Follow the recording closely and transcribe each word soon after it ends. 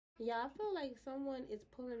Yeah, I feel like someone is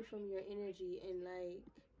pulling from your energy and like,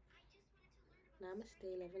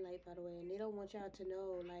 namaste, love and light, by the way. And they don't want y'all to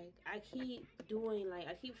know. Like, I keep doing, like,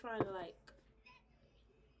 I keep trying to, like,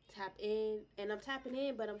 tap in. And I'm tapping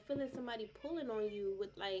in, but I'm feeling somebody pulling on you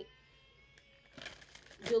with, like,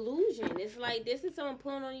 delusion. It's like, this is someone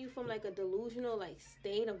pulling on you from, like, a delusional, like,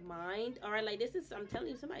 state of mind. All right, like, this is, I'm telling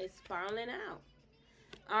you, somebody is spiraling out.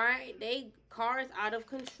 All right, they cars out of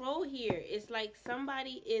control here. It's like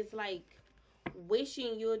somebody is like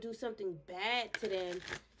wishing you'll do something bad to them,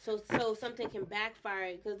 so something can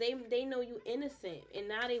backfire, because they know you innocent, and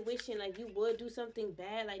now they wishing like you would do something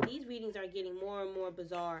bad. Like, these readings are getting more and more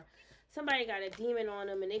bizarre. Somebody got a demon on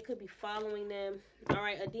them, and they could be following them. All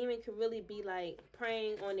right, a demon could really be like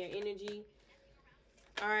preying on their energy.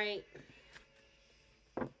 All right,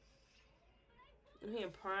 I'm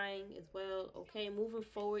hearing prying as well. Okay, moving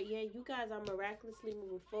forward. Yeah, you guys are miraculously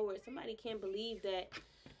moving forward. Somebody can't believe that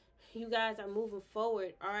you guys are moving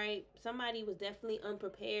forward. All right, somebody was definitely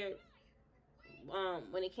unprepared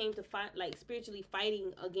when it came to fight, like spiritually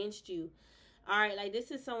fighting against you. All right, like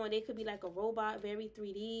this is someone, they could be like a robot, very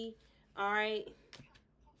 3D. All right,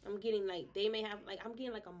 I'm getting like they may have like, I'm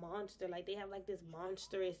getting like a monster, like they have like this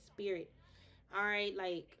monstrous spirit. All right,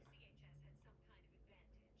 like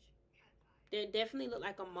they definitely look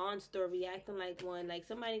like a monster, reacting like one. Like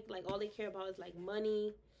somebody, like all they care about is like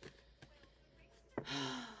money.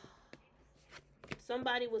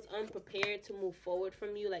 Somebody was unprepared to move forward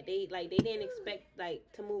from you. Like they didn't expect like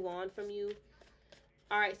to move on from you.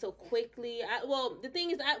 All right, so quickly. Well, the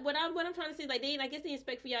thing is, what I'm trying to say is like I guess they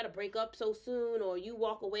expect for y'all to break up so soon, or you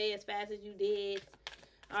walk away as fast as you did.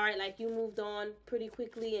 All right, like you moved on pretty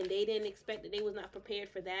quickly, and they didn't expect that. They was not prepared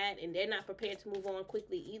for that, and they're not prepared to move on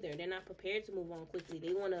quickly either. They're not prepared to move on quickly.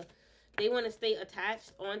 They wanna stay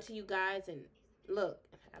attached onto you guys. And look,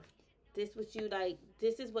 this what you like.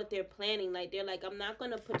 This is what they're planning. Like they're like, I'm not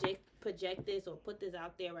gonna project this or put this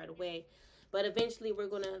out there right away, but eventually we're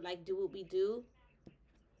gonna like do what we do.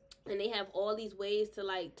 And they have all these ways to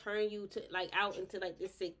like turn you to like out into like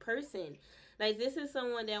this sick person. Like this is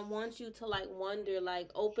someone that wants you to like wonder,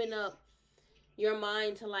 like open up your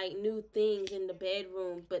mind to like new things in the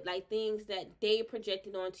bedroom, but like things that they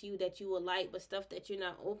projected onto you that you will like, but stuff that you're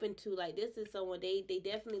not open to. Like this is someone, they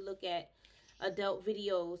definitely look at adult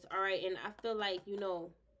videos. All right, and I feel like,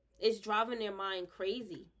 it's driving their mind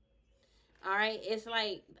crazy. All right, it's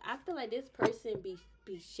like I feel like this person be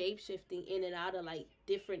shape shifting in and out of like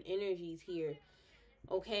different energies here.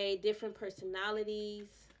 Okay, different personalities.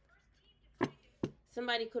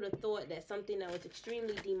 Somebody could have thought that something that was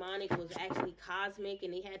extremely demonic was actually cosmic,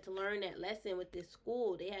 and they had to learn that lesson with this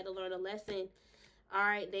school. They had to learn a lesson. All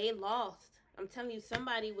right, they lost. I'm telling you,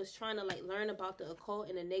 somebody was trying to like learn about the occult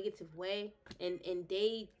in a negative way, and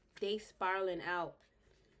they spiraling out.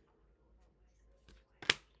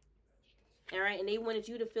 All right, and they wanted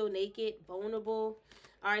you to feel naked, vulnerable.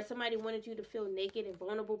 All right, somebody wanted you to feel naked and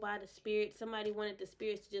vulnerable by the spirit. Somebody wanted the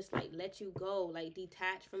spirits to just like let you go, like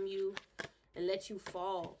detach from you and let you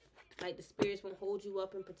fall. Like the spirits won't hold you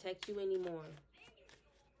up and protect you anymore.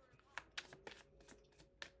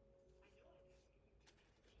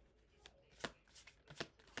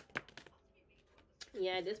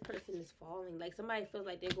 Yeah, this person is falling. Like somebody feels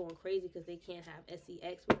like they're going crazy because they can't have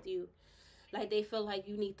SEX with you. Like they feel like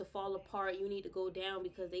you need to fall apart, you need to go down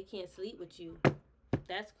because they can't sleep with you.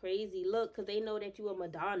 That's crazy. Look, because they know that you a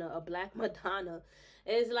Madonna, a black Madonna.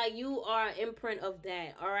 It's like you are an imprint of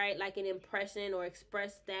that, all right? Like an impression or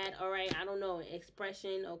express that, all right? I don't know, an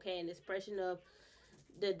expression, okay? An expression of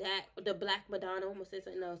the black Madonna. I'm going to say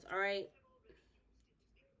something else, all right?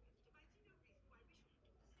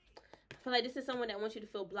 I feel like this is someone that wants you to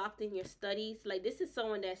feel blocked in your studies. Like this is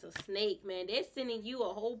someone that's a snake, man. They're sending you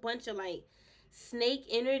a whole bunch of like snake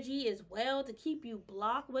energy as well to keep you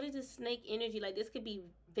blocked. What is this snake energy? Like this could be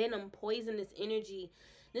venom, poisonous energy.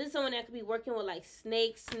 This is someone that could be working with like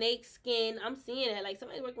snake skin. I'm seeing that. Like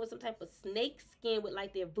somebody working with some type of snake skin with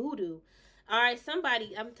like their voodoo. All right,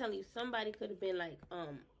 somebody, I'm telling you, somebody could have been like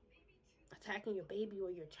attacking your baby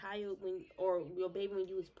or your child or your baby when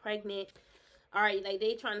you was pregnant. All right, like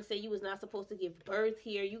they trying to say you was not supposed to give birth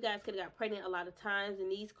here. You guys could have got pregnant a lot of times, and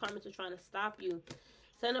these karmas are trying to stop you.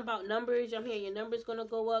 Something about numbers. I'm hearing your numbers going to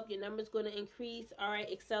go up. Your numbers going to increase. All right,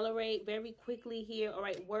 accelerate very quickly here. All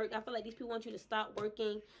right, work. I feel like these people want you to stop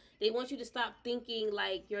working. They want you to stop thinking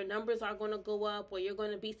like your numbers are going to go up or you're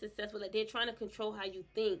going to be successful. Like they're trying to control how you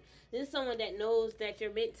think. This is someone that knows that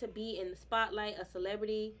you're meant to be in the spotlight, a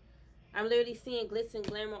celebrity. I'm literally seeing glitz and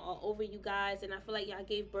glamour all over you guys, and I feel like y'all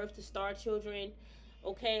gave birth to star children.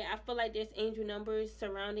 Okay, I feel like there's angel numbers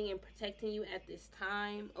surrounding and protecting you at this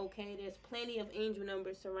time. Okay, there's plenty of angel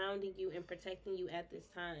numbers surrounding you and protecting you at this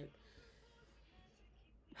time.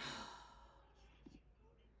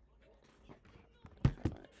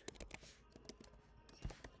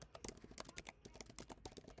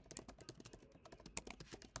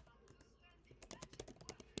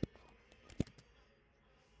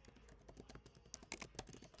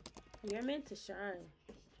 You're meant to shine.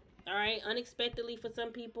 All right, unexpectedly for some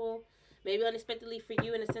people, maybe unexpectedly for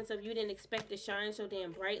you in the sense of you didn't expect to shine so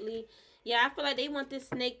damn brightly. Yeah, I feel like they want this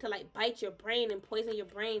snake to like bite your brain and poison your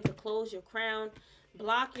brain, to close your crown,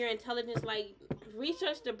 block your intelligence. Like,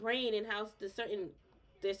 research the brain and how there's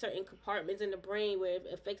certain compartments in the brain where it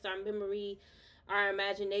affects our memory, our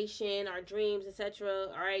imagination, our dreams, etc.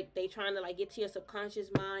 All right, they trying to like get to your subconscious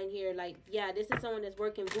mind here. Like, yeah, this is someone that's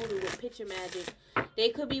working voodoo with picture magic. They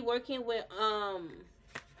could be working with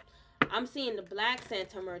I'm seeing the black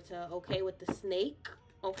Santa Murta, okay, with the snake,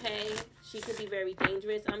 okay? She could be very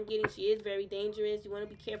dangerous. She is very dangerous. You want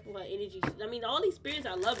to be careful with her energy. I mean, all these spirits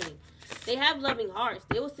are loving. They have loving hearts.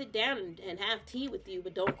 They will sit down and have tea with you,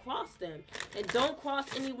 but don't cross them. And don't cross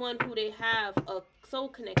anyone who they have a soul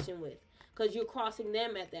connection with, because you're crossing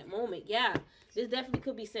them at that moment. Yeah, this definitely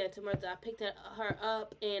could be Santa Murta. I picked her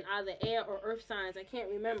up in either air or earth signs. I can't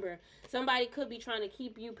remember. Somebody could be trying to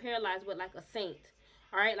keep you paralyzed with like a saint.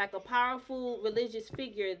 All right, like a powerful religious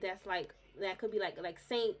figure that's like, that could be like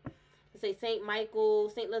Saint, let's say Saint Michael,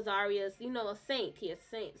 Saint Lazarus, you know, a saint here,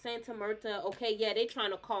 Santa Murta. Okay, yeah, they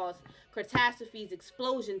trying to cause catastrophes,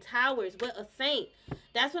 explosion, towers with a saint.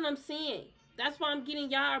 That's what I'm seeing. That's why I'm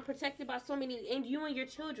getting y'all are protected by so many, and you and your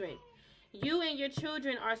children. You and your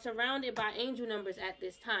children are surrounded by angel numbers at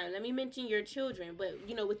this time. Let me mention your children, but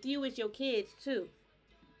you know, with you, it's your kids too.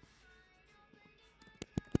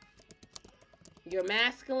 Your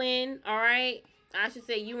masculine, all right? I should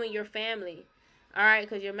say you and your family, all right?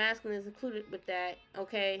 Because your masculine is included with that,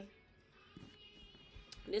 okay?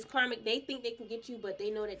 This karmic, they think they can get you, but they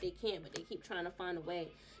know that they can't, but they keep trying to find a way.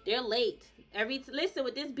 They're late. Listen,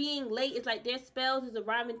 with this being late, it's like their spells is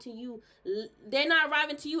arriving to you. They're not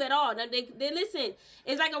arriving to you at all. Now, they listen,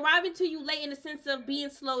 it's like arriving to you late in the sense of being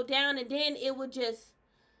slowed down, and then it will just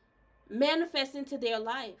manifest into their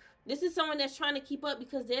life. This is someone that's trying to keep up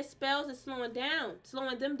because their spells are slowing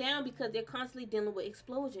them down because they're constantly dealing with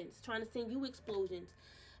explosions, trying to send you explosions.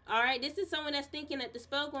 All right, this is someone that's thinking that the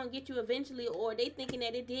spell going to get you eventually, or they thinking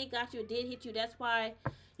that it did got you, it did hit you. That's why,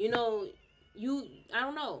 you know, I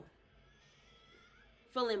don't know,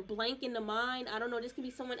 feeling blank in the mind. I don't know. This could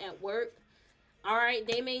be someone at work. All right,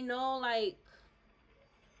 they may know, like,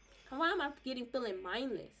 why am I feeling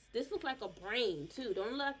mindless? This looks like a brain too. Don't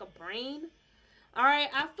it look like a brain? All right,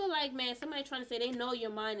 I feel like, man, somebody trying to say they know your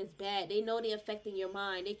mind is bad. They know they're affecting your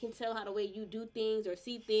mind. They can tell how the way you do things or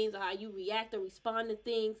see things or how you react or respond to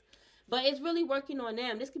things. But it's really working on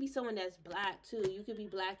them. This could be someone that's black, too. You could be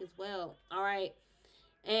black as well, all right?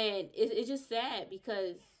 And it's just sad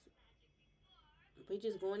because we're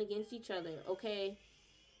just going against each other, okay?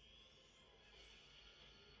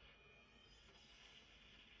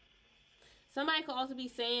 Somebody could also be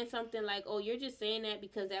saying something like, oh, you're just saying that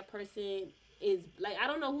because that person is, like, I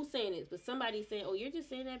don't know who's saying this, but somebody's saying, oh, you're just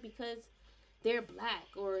saying that because they're black.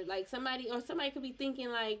 Or, like, somebody could be thinking,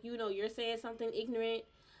 like, you know, you're saying something ignorant.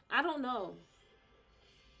 I don't know.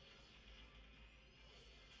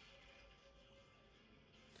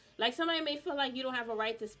 Like, somebody may feel like you don't have a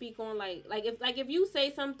right to speak on, like if you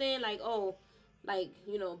say something like, oh, like,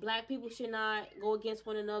 you know, black people should not go against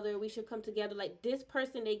one another, we should come together, like, this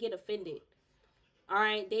person, they get offended. All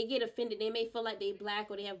right, they get offended. They may feel like they black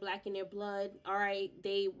or they have black in their blood. All right,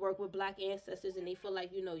 they work with black ancestors and they feel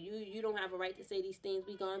like, you know, you don't have a right to say these things.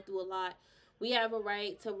 We gone through a lot. We have a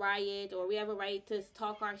right to riot, or we have a right to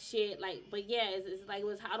talk our shit. Like, but yeah, it's like,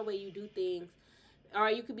 it's how the way you do things. All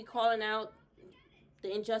right, you could be calling out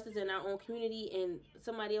the injustice in our own community, and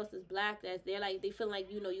somebody else is black, that's they're like, they feel like,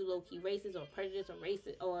 you know, you low-key racist or prejudiced or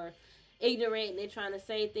racist or ignorant, and they're trying to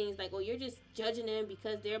say things like, oh, you're just judging them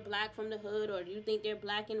because they're black from the hood, or do you think they're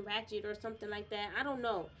black and ratchet or something like that. I don't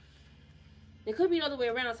know. It could be the other way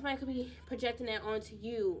around. Somebody could be projecting that onto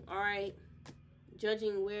you, all right,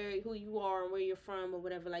 judging who you are and where you're from or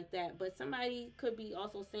whatever like that. But somebody could be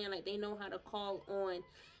also saying, like, they know how to call on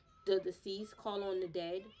the deceased, call on the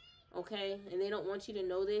dead, okay, and they don't want you to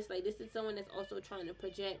know this. Like, this is someone that's also trying to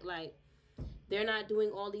project, like, they're not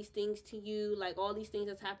doing all these things to you. Like, all these things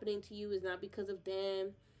that's happening to you is not because of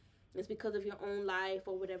them. It's because of your own life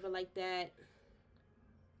or whatever like that.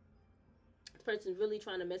 This person's really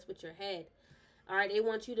trying to mess with your head. All right, they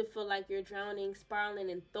want you to feel like you're drowning, spiraling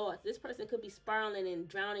in thoughts. This person could be spiraling and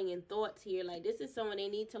drowning in thoughts here. Like, this is someone they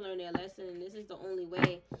need to learn their lesson, and this is the only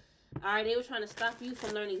way. All right, they were trying to stop you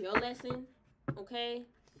from learning your lesson, okay?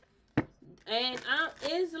 And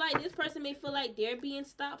it's like this person may feel like they're being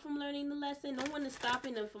stopped from learning the lesson. No one is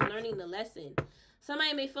stopping them from learning the lesson.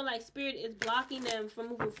 Somebody may feel like spirit is blocking them from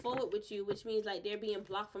moving forward with you, which means like they're being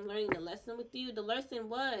blocked from learning the lesson with you. The lesson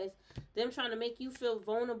was them trying to make you feel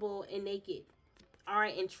vulnerable and naked. All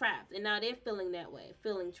right, and trapped. And now they're feeling that way,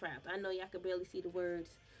 feeling trapped. I know y'all can barely see the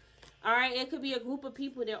words. All right, it could be a group of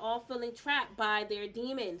people. They're all feeling trapped by their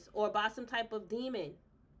demons or by some type of demon.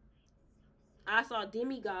 I saw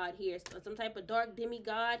demigod here, some type of dark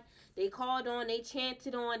demigod. They called on, they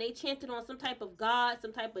chanted on some type of god,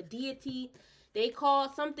 some type of deity. They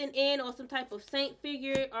called something in, or some type of saint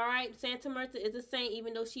figure. All right, Santa Marta is a saint,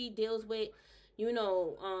 even though she deals with, you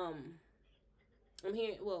know, I'm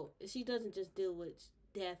hearing, well, she doesn't just deal with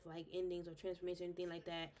death, like endings or transformation or anything like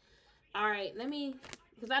that. All right, let me,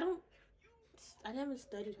 because I haven't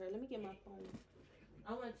studied her. Let me get my phone.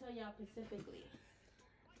 I want to tell y'all specifically,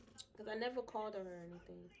 because I never called her or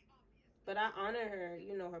anything, but I honor her,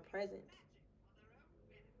 you know, her presence.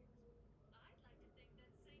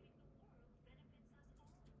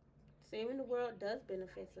 Saving the world does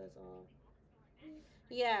benefit us all.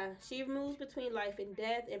 Yeah, she moves between life and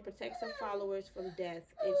death and protects her followers from death,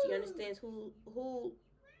 and she understands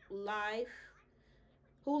life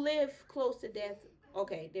who live close to death.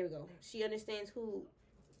 Okay, there we go. She understands who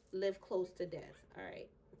live close to death. All right,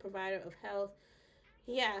 provider of health.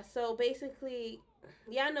 Yeah, so basically,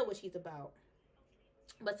 yeah, I know what she's about.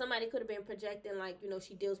 But somebody could have been projecting, like, you know,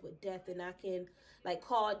 she deals with death, and I can, like,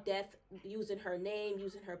 call death using her name,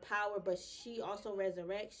 using her power. But she also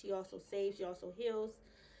resurrects. She also saves. She also heals.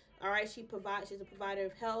 All right, she provides. She's a provider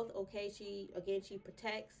of health. Okay, she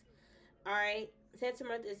protects. All right, Santa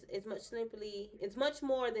Martha is it's much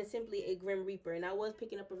more than simply a Grim Reaper. And I was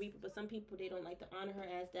picking up a Reaper, but some people, they don't like to honor her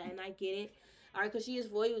as that, and I get it. All right, because she is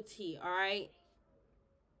royalty. All right.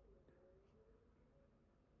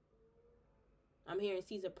 I'm hearing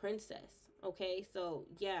she's a princess. Okay, so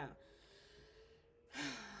yeah,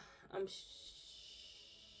 I'm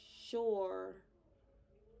sure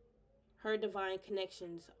her divine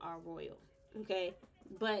connections are royal. Okay,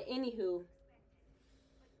 but anywho,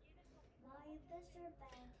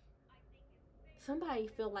 somebody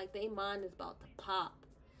feel like their mind is about to pop.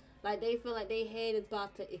 Like they feel like their head is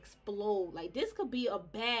about to explode. Like this could be a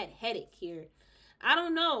bad headache here. I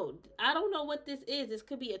don't know. I don't know what this is. This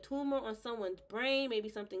could be a tumor on someone's brain, maybe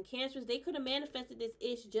something cancerous. They could have manifested this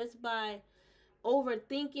ish just by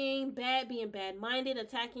overthinking, being bad-minded,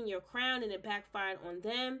 attacking your crown, and it backfired on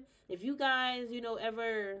them. If you guys, you know,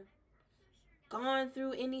 ever gone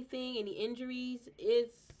through anything, any injuries,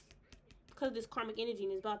 it's because of this karmic energy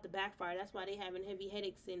and it's about to backfire. That's why they having heavy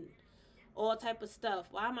headaches and all type of stuff.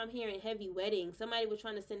 Why am I hearing heavy wedding? Somebody was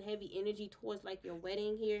trying to send heavy energy towards like your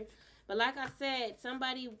wedding here. But like I said,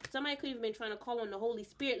 somebody could have been trying to call on the Holy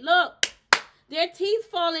Spirit. Look, their teeth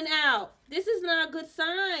falling out. This is not a good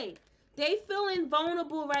sign. They feeling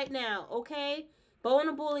vulnerable right now, okay?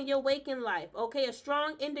 Vulnerable in your waking life, okay? A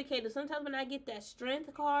strong indicator. Sometimes when I get that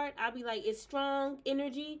strength card, I'll be like, it's strong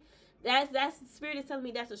energy. That's the spirit is telling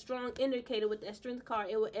me that's a strong indicator with that strength card.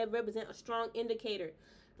 It represent a strong indicator,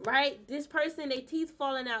 right? This person, their teeth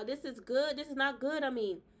falling out. This is good. This is not good, I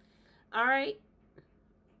mean. All right?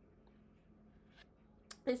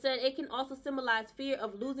 It said it can also symbolize fear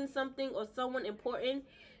of losing something or someone important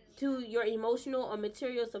to your emotional or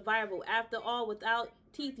material survival. After all, without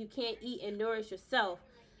teeth, you can't eat and nourish yourself.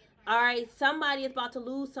 All right, somebody is about to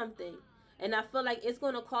lose something, and I feel like it's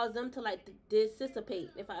going to cause them to like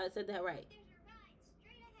dissipate, if I said that right.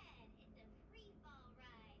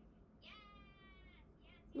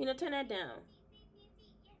 You know, turn that down.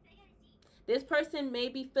 This person may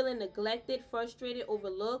be feeling neglected, frustrated,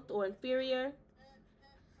 overlooked, or inferior.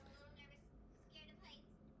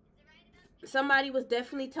 Somebody was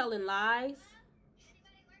definitely telling lies.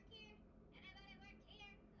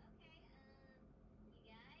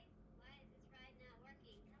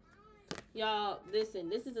 Y'all, listen,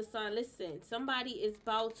 this is a sign. Listen, somebody is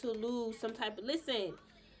about to lose some type of, listen,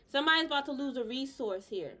 somebody's about to lose a resource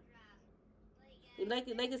here. Like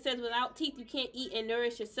it says, without teeth, you can't eat and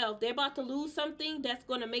nourish yourself. They're about to lose something that's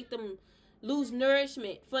going to make them lose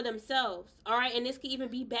nourishment for themselves. All right, and this could even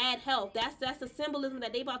be bad health. That's a symbolism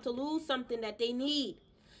that they about to lose something that they need.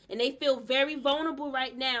 And they feel very vulnerable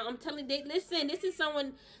right now. I'm telling you, listen, this is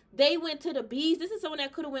someone, they went to the bees. This is someone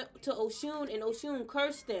that could have went to Oshun, and Oshun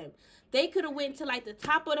cursed them. They could have went to like the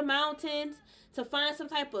top of the mountains to find some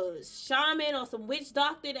type of shaman or some witch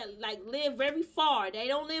doctor that like live very far. They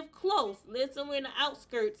don't live close, live somewhere in the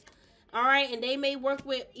outskirts. All right, and they may work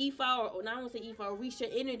with Ifa, or not, I want to say Ifa, or Risha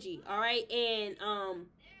energy. All right, and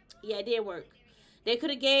yeah, it did work. They could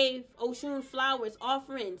have gave Oshun flowers,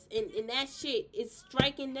 offerings, and that shit is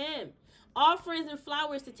striking them. Offerings and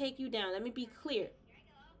flowers to take you down. Let me be clear.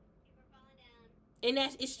 And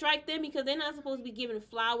that it strike them because they're not supposed to be giving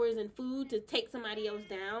flowers and food to take somebody else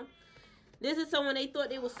down. This is someone they thought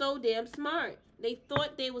they were so damn smart. They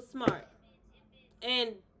thought they were smart,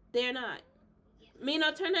 and they're not.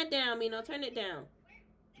 Mino, turn that down. Mino, turn it down.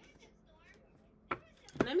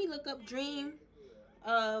 Let me look up dream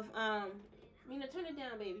of Mino, turn it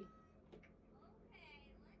down, baby.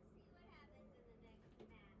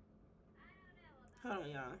 Hold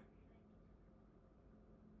on, y'all.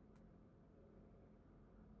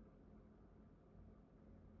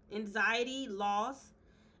 Anxiety, loss,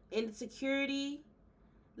 insecurity.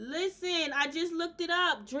 Listen, I just looked it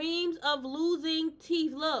up. Dreams of losing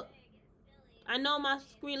teeth. Look. I know my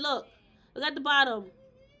screen. Look. Look at the bottom.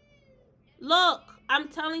 Look. I'm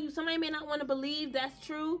telling you, somebody may not want to believe that's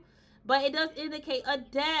true, but it does indicate a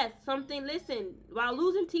death. Something, listen, while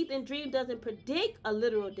losing teeth in dream doesn't predict a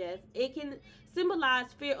literal death, it can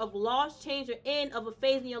symbolize fear of loss, change, or end of a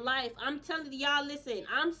phase in your life. I'm telling y'all, listen,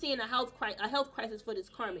 I'm seeing a health crisis for this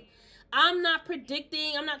karmic. I'm not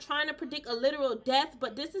predicting, I'm not trying to predict a literal death,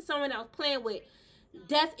 but this is someone that was playing with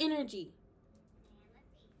death energy.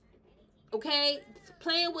 Okay? It's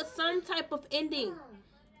playing with some type of ending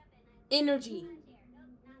energy.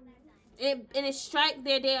 And it strike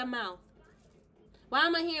their damn mouth. Why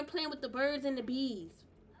am I here playing with the birds and the bees?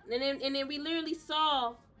 And then we literally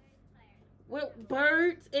saw with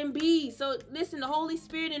birds and bees. So listen, the Holy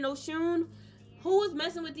Spirit and Oshun, who is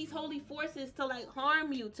messing with these holy forces to like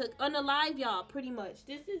harm you, to unalive y'all pretty much.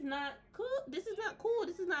 This is not cool. This is not cool.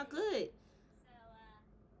 This is not good.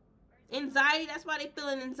 Anxiety, that's why they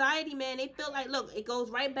feeling anxiety, man. They feel like, look, it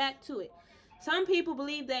goes right back to it. Some people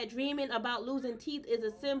believe that dreaming about losing teeth is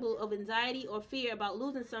a symbol of anxiety or fear about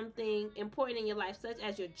losing something important in your life, such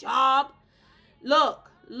as your job. Look.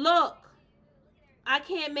 I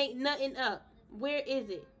can't make nothing up. Where is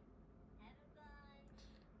it?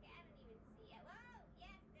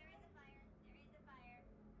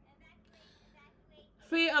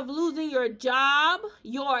 Fear of losing your job,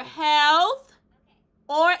 your health,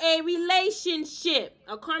 or a relationship.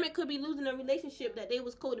 A karmic could be losing a relationship that they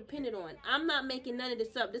was codependent on. I'm not making none of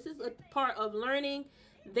this up. This is a part of learning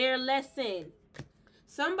their lesson.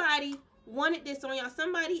 Somebody wanted this on y'all.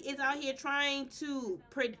 Somebody is out here trying to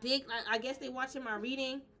predict. I guess they watching my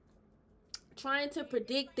reading. Trying to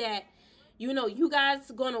predict that, you know, you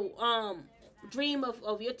guys gonna dream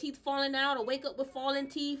of your teeth falling out or wake up with falling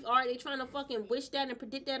teeth. Or they trying to fucking wish that and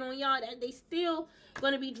predict that on y'all, that they still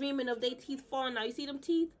gonna be dreaming of their teeth falling out. You see them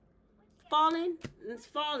teeth falling? It's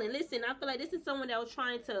falling. Listen, I feel like this is someone that was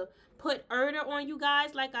trying to put murder on you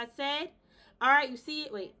guys, like I said. All right, you see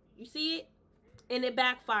it? Wait, you see it? And it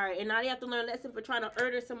backfired. And now they have to learn a lesson for trying to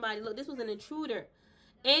murder somebody. Look, this was an intruder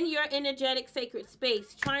in your energetic sacred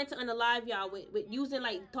space, trying to unalive y'all with using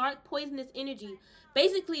like dark poisonous energy.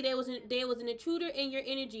 Basically, there was an intruder in your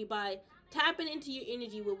energy by tapping into your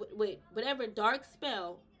energy with whatever dark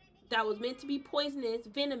spell that was meant to be poisonous,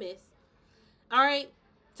 venomous. All right,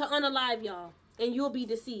 to unalive y'all, and you'll be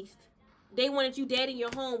deceased. They wanted you dead in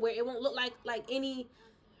your home where it won't look like any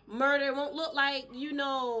murder. It won't look like, you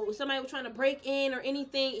know, somebody was trying to break in or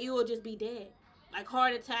anything. You will just be dead, like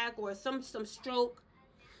heart attack or some stroke.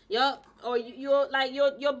 Yup. Or you're like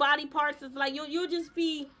your body parts is like you'll just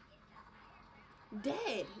be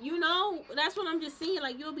dead. You know, that's what I'm just seeing.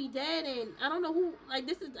 Like you'll be dead, and I don't know who. Like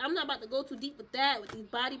this is. I'm not about to go too deep with that with these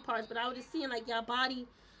body parts, but I was just seeing like your body,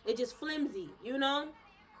 it just flimsy. You know,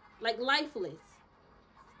 like lifeless.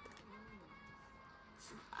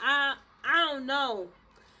 I don't know.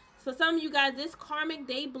 For some of you guys, this karmic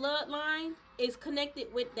day bloodline is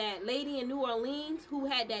connected with that lady in New Orleans who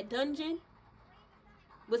had that dungeon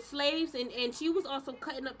with slaves, and she was also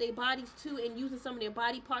cutting up their bodies too and using some of their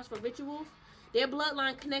body parts for rituals. Their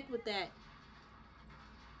bloodline connect with that.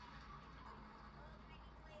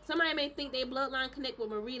 Somebody may think their bloodline connect with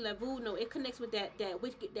Marie Laveau. No, it connects with that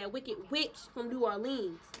wicked witch from New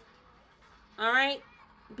Orleans. All right,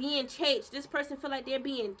 being chased. This person feel like they're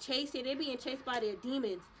being chased here. They're being chased by their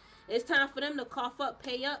demons. It's time for them to cough up,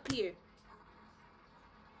 pay up here.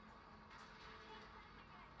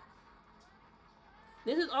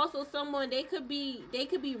 This is also someone they could be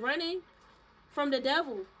running from the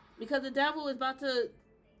devil, because the devil is about to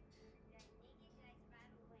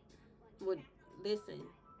would listen.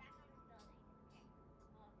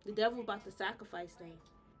 The devil about to sacrifice them.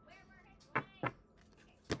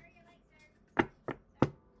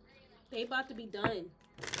 They about to be done.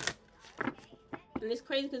 And it's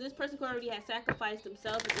crazy because this person already had sacrificed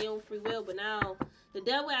themselves with their own free will, but now the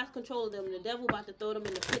devil has control of them, and the devil about to throw them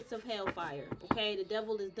in the pits of hellfire. Okay, the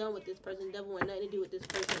devil is done with this person. The devil want nothing to do with this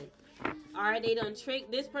person. All right, they done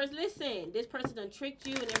tricked this person. Listen, this person done tricked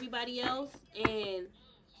you and everybody else, and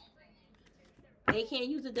they can't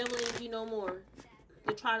use the devil energy no more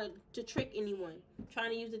to try to trick anyone.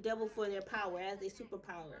 Trying to use the devil for their power as their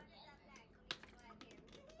superpower.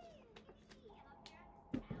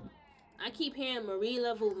 I keep hearing Marie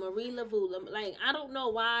Laveau, Marie Laveau. Like, I don't know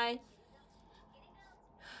why.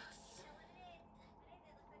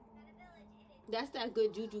 That's that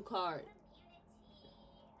good juju card.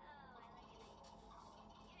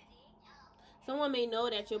 Someone may know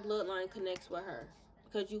that your bloodline connects with her,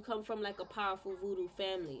 because you come from like a powerful voodoo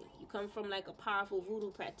family. You come from like a powerful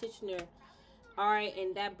voodoo practitioner. Alright,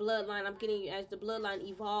 and that bloodline, I'm getting, as the bloodline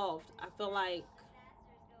evolved, I feel like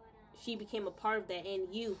she became a part of that, and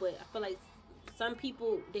you. But I feel like some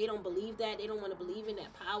people, they don't believe that. They don't want to believe in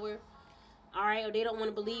that power. Alright, or they don't want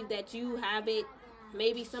to believe that you have it.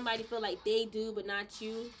 Maybe somebody feel like they do, but not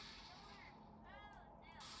you.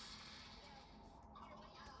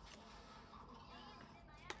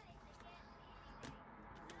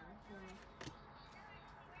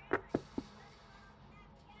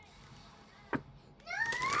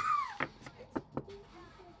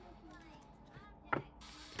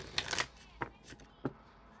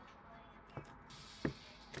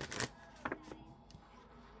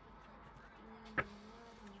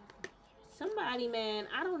 Somebody, man,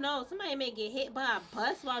 I don't know. Somebody may get hit by a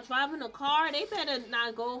bus while driving a car. They better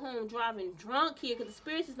not go home driving drunk here, because the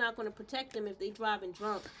spirits is not going to protect them if they driving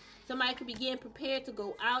drunk. Somebody could be getting prepared to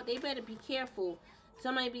go out. They better be careful.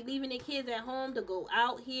 Somebody be leaving their kids at home to go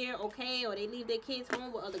out here, okay? Or they leave their kids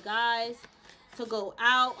home with other guys to go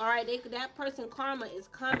out. All right, that person karma is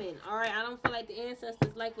coming. All right, I don't feel like the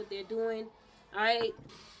ancestors like what they're doing. All right.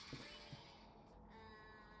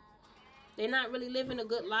 They're not really living a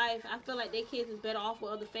good life. I feel like their kids is better off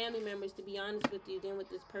with other family members, to be honest with you, than with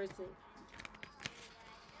this person.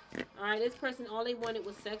 Alright, this person, all they wanted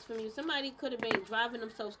was sex from you. Somebody could have been driving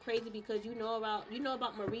themselves crazy because you know about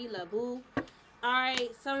Marie Laveau.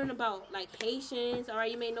 Alright, something about like Haitians.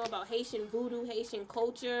 Alright, you may know about Haitian voodoo, Haitian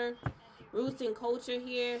culture, roots and culture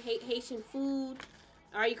here, Haitian food.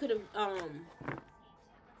 Alright, you could have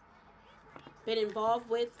been involved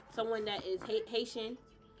with someone that is Haitian.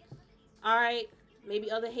 Alright,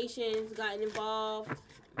 maybe other Haitians gotten involved.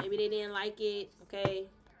 Maybe they didn't like it, okay?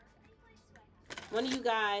 One of you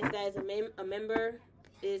guys that is a member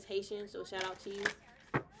is Haitian, so shout out to you.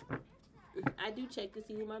 I do check to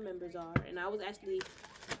see who my members are, and I was actually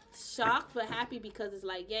shocked but happy, because it's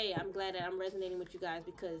like, yay, I'm glad that I'm resonating with you guys,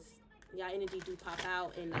 because y'all energy do pop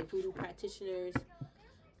out, and like voodoo practitioners.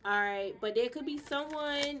 Alright, but there could be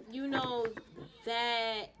someone, you know,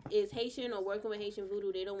 that is Haitian or working with Haitian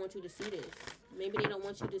voodoo. They don't want you to see this. Maybe they don't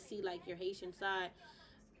want you to see like your Haitian side.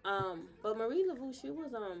 But Marie Laveau, she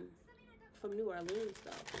was from New Orleans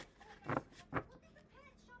though.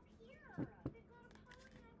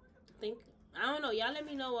 I don't know. Y'all let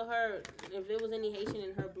me know with her if there was any Haitian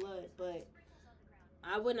in her blood, but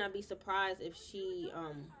I would not be surprised if she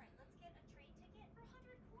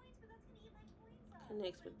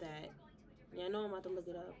connects with that. Yeah, I know I'm about to look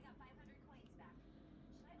it up.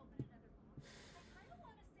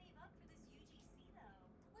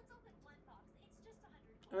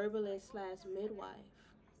 Herbalist / midwife.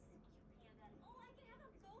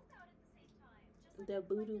 The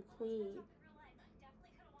Voodoo Queen.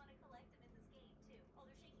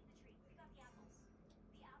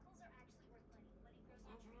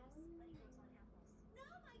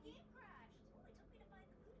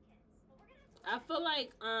 I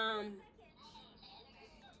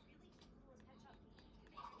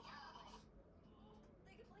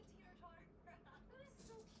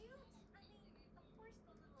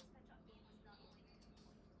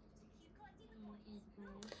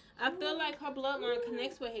feel like her bloodline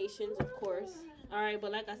connects with Haitians, of course. Alright,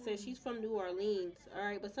 but like I said, she's from New Orleans.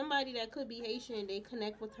 Alright, but somebody that could be Haitian, they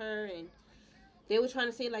connect with her, and they were trying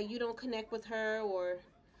to say like you don't connect with her, or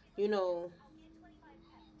you know,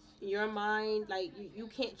 your mind, like you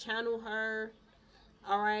can't channel her,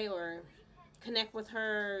 alright, or connect with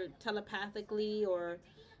her telepathically, or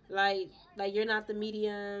like you're not the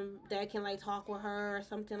medium that can like talk with her or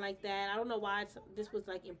something like that. I don't know why this was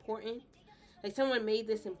like important. Like someone made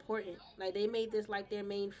this important. Like they made this like their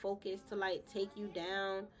main focus to like take you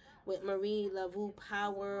down with Marie Laveau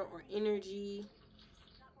power or energy.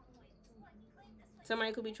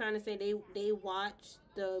 Somebody could be trying to say they watched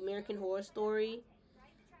the American Horror Story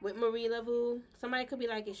with Marie Laveau. Somebody could be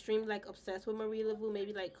like extremely like obsessed with Marie Laveau,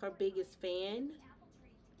 maybe like her biggest fan.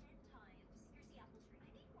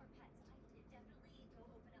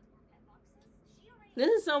 This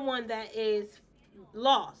is someone that is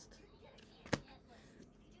lost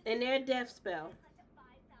in their death spell.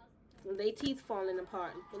 Their teeth falling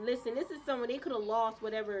apart. But listen, this is someone they could have lost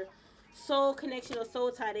whatever soul connection or soul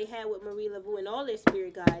tie they had with Marie Laveau and all their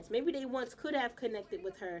spirit guides. Maybe they once could have connected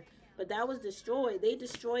with her, but that was destroyed. They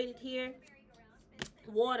destroyed it here.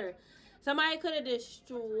 Water. Somebody could have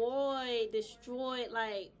destroyed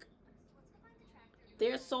like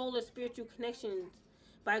their soul or spiritual connections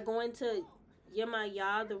by going to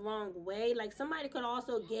Yemaya the wrong way. Like somebody could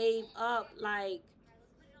also gave up like,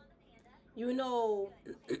 you know,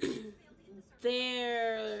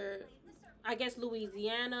 their, I guess,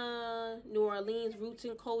 Louisiana, New Orleans roots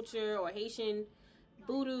and culture, or Haitian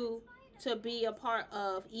voodoo to be a part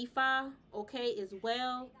of Ifa, okay, as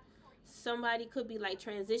well. Somebody could be like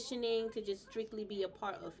transitioning to just strictly be a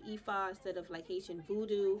part of Ifa instead of like Haitian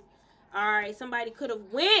voodoo. All right, somebody could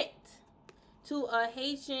have went to a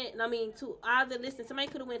Haitian, to either, listen, somebody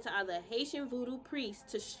could have went to either a Haitian voodoo priest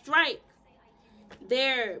to strike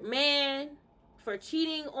their man for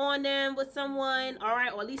cheating on them with someone, all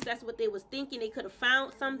right, or at least that's what they was thinking. They could have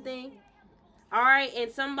found something, all right,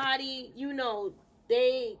 and somebody, you know,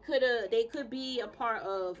 they could be a part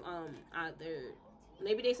of either,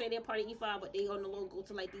 maybe they say they're part of Ifa, but they on the low go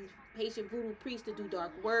to like these Haitian voodoo priests to do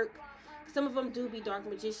dark work. Some of them do be dark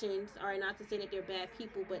magicians, all right, not to say that they're bad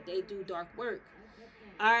people, but they do dark work.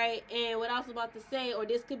 All right, and what I was about to say, or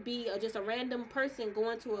this could be just a random person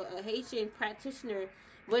going to a Haitian practitioner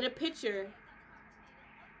with a picture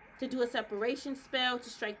to do a separation spell to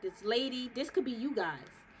strike this lady. This could be you guys.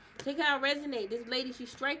 Take it how it resonate. This lady,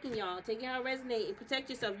 she's striking y'all. Take it how it resonate and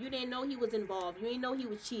protect yourself. You didn't know he was involved. You didn't know he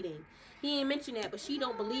was cheating. He ain't mention that, but she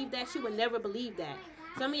don't believe that. She would never believe that.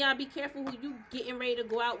 Some of y'all be careful who you getting ready to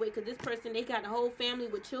go out with, because this person, they got a whole family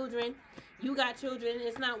with children. You got children, and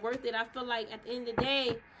it's not worth it. I feel like at the end of the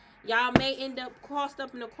day, y'all may end up crossed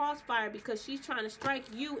up in the crossfire because she's trying to strike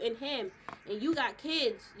you and him. And you got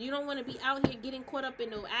kids. You don't want to be out here getting caught up in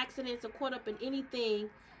no accidents or caught up in anything.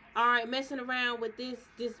 All right, messing around with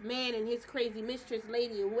this man and his crazy mistress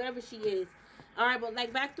lady or whoever she is. All right, but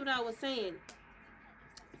like back to what I was saying.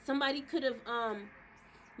 Somebody could have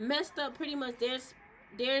messed up pretty much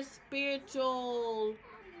their spiritual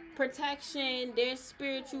protection, their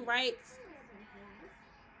spiritual rights,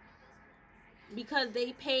 because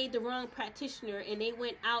they paid the wrong practitioner and they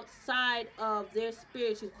went outside of their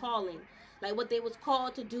spiritual calling, like what they was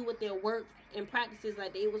called to do with their work and practices.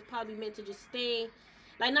 Like they was probably meant to just stay,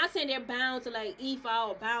 like, not saying they're bound to like Ifa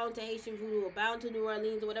or bound to Haitian voodoo or bound to New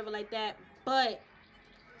Orleans or whatever like that, but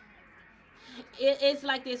it's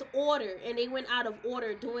like this order and they went out of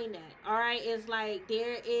order doing that. All right, it's like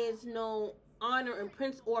there is no honor and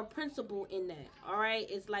principle in that. All right,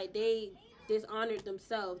 it's like they dishonored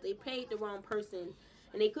themselves. They paid the wrong person,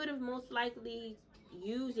 and they could have most likely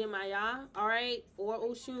used Yemaya, all right, or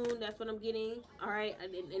Oshun. That's what I'm getting. All right,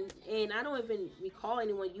 and I don't even recall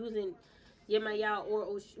anyone using Yemaya or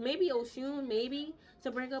Oshun. Maybe Oshun, maybe,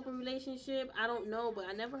 to break up a relationship. I don't know, but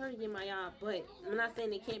I never heard of Yemaya. But I'm not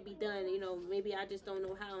saying it can't be done. You know, maybe I just don't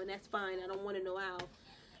know how, and that's fine. I don't want to know how.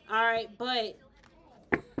 All right, but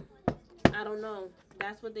I don't know.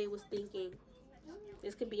 That's what they was thinking.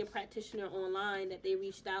 This could be a practitioner online that they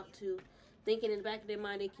reached out to, thinking in the back of their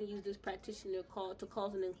mind they can use this practitioner to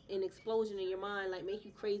cause an explosion in your mind, like make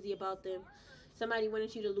you crazy about them. Somebody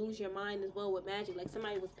wanted you to lose your mind as well with magic. Like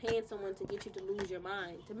somebody was paying someone to get you to lose your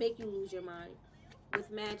mind, to make you lose your mind with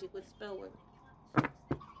magic, with spell work.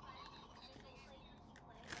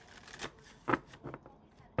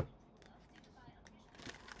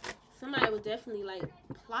 Somebody was definitely like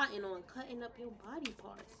plotting on cutting up your body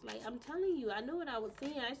parts. Like I'm telling you, I know what I was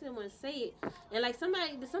saying. I just didn't want to say it. And like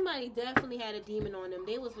somebody definitely had a demon on them.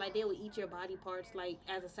 They was like they would eat your body parts like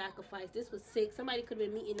as a sacrifice. This was sick. Somebody could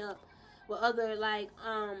have been meeting up with other like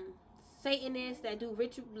Satanists that do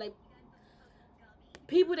ritual, like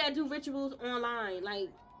people that do rituals online, like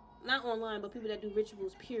not online, but people that do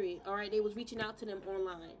rituals. Period. All right, they was reaching out to them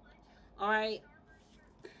online. All right.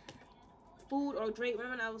 Food or drink.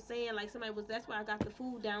 Remember I was saying like somebody that's why I got the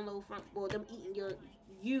food download from, well, them eating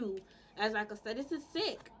you as like I said. This is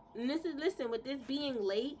sick. And this is, listen, with this being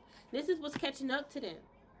late, this is what's catching up to them.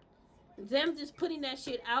 Them just putting that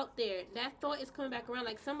shit out there. That thought is coming back around.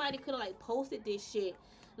 Like, somebody could have, like, posted this shit.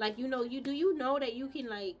 Like, you know, you know that you can,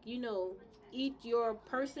 like, you know, eat your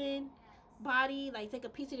person body, like, take a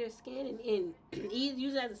piece of their skin and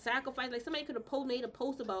use it as a sacrifice. Like, somebody could have made a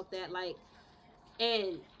post about that, like,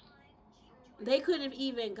 and they could have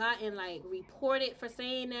even gotten, like, reported for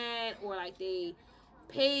saying that, or, like, they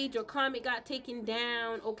page or comment got taken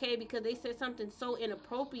down, okay, because they said something so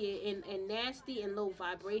inappropriate and nasty and low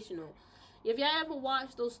vibrational. If y'all ever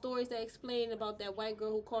watched those stories that explain about that white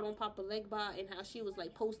girl who caught on Papa Legba and how she was,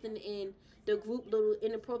 like, posting in the group little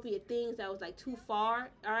inappropriate things that was, like, too far,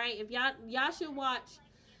 all right, if y'all should watch,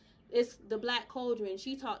 it's The Black Cauldron.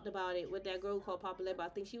 She talked about it with that girl called Papa Legba. I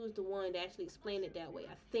think she was the one that actually explained it that way,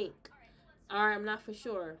 I think. All right, I'm not for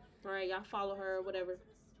sure. All right, y'all follow her or whatever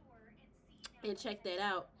and check that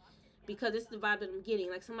out, because it's the vibe that I'm getting.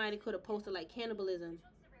 Like, somebody could have posted, like, cannibalism,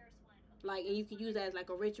 like, and you could use that as,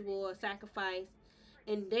 like, a ritual, a sacrifice.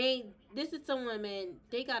 And this is someone, man,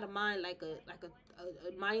 they got a mind like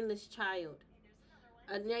a mindless child.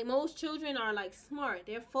 Like, most children are, like, smart.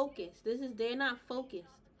 They're focused. They're not focused.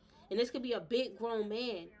 And this could be a big grown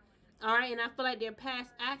man. All right, and I feel like their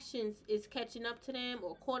past actions is catching up to them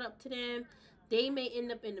or caught up to them. They may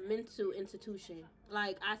end up in a mental institution.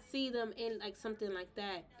 Like, I see them in, like, something like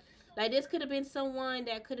that. Like, this could have been someone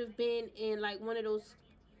that could have been in, like, one of those,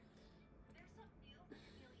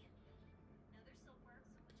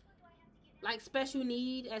 like, special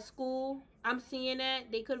need at school. I'm seeing that.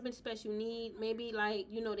 They could have been special need. Maybe, like,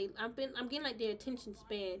 you know, I'm getting, like, their attention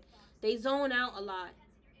span. They zone out a lot.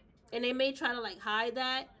 And they may try to, like, hide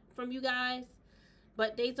that from you guys.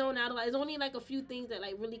 But they zone out a lot. There's only, like, a few things that,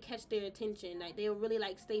 like, really catch their attention. Like, they'll really,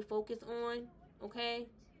 like, stay focused on. Okay?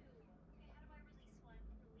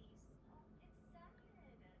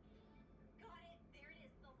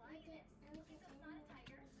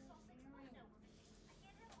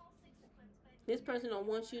 This person don't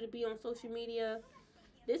want you to be on social media.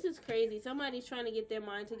 This is crazy. Somebody's trying to get their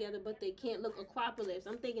mind together, but they can't. Look, Acropolis.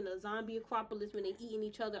 I'm thinking of zombie Acropolis when they eating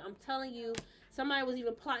each other. I'm telling you, somebody was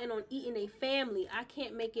even plotting on eating a family. I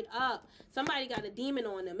can't make it up. Somebody got a demon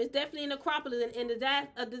on them. It's definitely an Acropolis and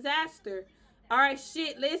a disaster. All right,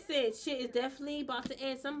 shit, listen. Shit is definitely about to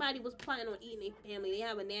end. Somebody was plotting on eating a family. They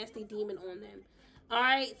have a nasty demon on them. All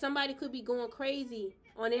right, somebody could be going crazy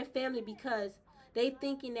on their family because they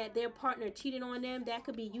thinking that their partner cheated on them. That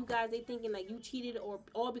could be you guys. They thinking like you cheated, or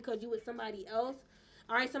all because you with somebody else.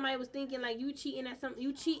 All right, somebody was thinking like you cheating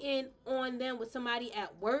on them with somebody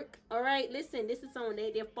at work. All right, listen, this is someone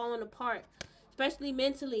they're falling apart, especially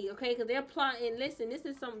mentally. Okay, because they're plotting. Listen, this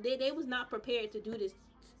is some they was not prepared to do this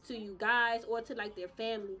to you guys or to like their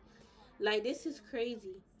family. Like, this is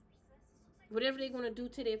crazy. Whatever they're gonna do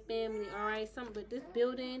to their family. All right, but this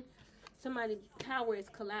building. Somebody's tower is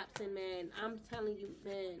collapsing, man. I'm telling you,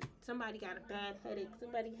 man. Somebody got a bad headache.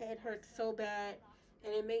 Somebody's head hurts so bad.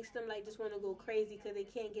 And it makes them, like, just want to go crazy because they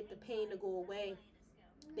can't get the pain to go away.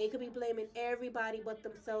 They could be blaming everybody but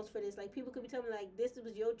themselves for this. Like, people could be telling me, like, this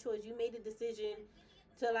was your choice. You made a decision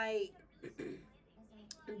to, like,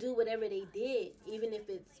 do whatever they did. Even if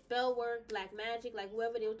it's spell work, black magic, like,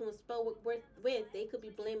 whoever they were doing spell work with, they could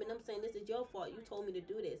be blaming them, saying, this is your fault. You told me to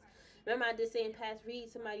do this. Remember, I did say in past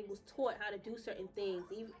reads, somebody was taught how to do certain things.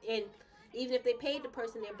 Even if they paid the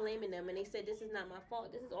person, they're blaming them. And they said, this is not my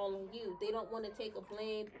fault. This is all on you. They don't want to take the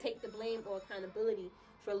blame or accountability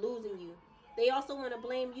for losing you. They also want to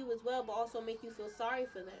blame you as well, but also make you feel sorry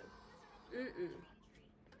for them.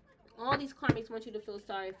 All these karmics want you to feel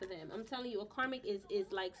sorry for them. I'm telling you, a karmic is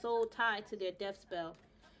like so tied to their death spell.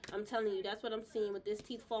 I'm telling you, that's what I'm seeing with this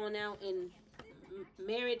teeth falling out in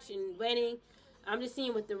marriage and wedding. I'm just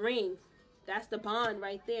seeing with the ring. That's the bond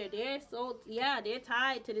right there. They're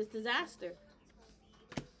tied to this disaster.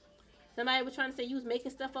 Somebody was trying to say you was making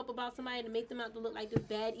stuff up about somebody to make them out to look like this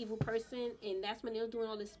bad, evil person. And that's when they was doing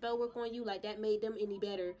all this spell work on you. Like, that made them any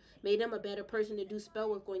better. Made them a better person to do spell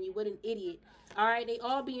work on you. What an idiot. Alright, they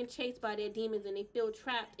all being chased by their demons and they feel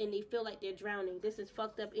trapped and they feel like they're drowning. This is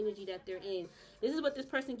fucked up energy that they're in. This is what this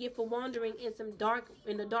person get for wandering in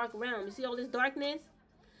the dark realm. You see all this darkness?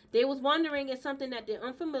 They was wondering in something that they're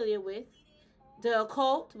unfamiliar with. The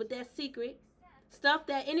occult, with that secret. Stuff,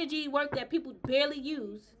 that energy work that people barely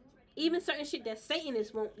use. Even certain shit that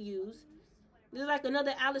Satanists won't use. This is like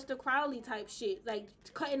another Aleister Crowley type shit. Like,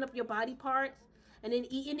 cutting up your body parts and then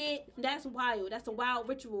eating it. That's wild. That's a wild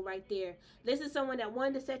ritual right there. This is someone that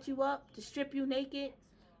wanted to set you up, to strip you naked,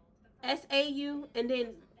 SA you, and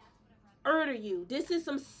then murder you. This is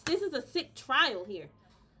a sick trial here.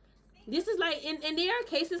 This is like, and there are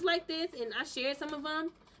cases like this, and I shared some of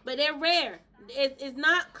them, but they're rare. It's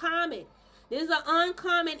not common. This is an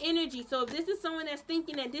uncommon energy. So if this is someone that's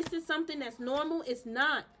thinking that this is something that's normal, it's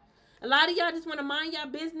not. A lot of y'all just want to mind y'all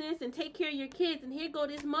business and take care of your kids. And here go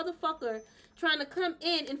this motherfucker trying to come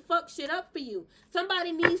in and fuck shit up for you.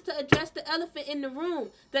 Somebody needs to address the elephant in the room.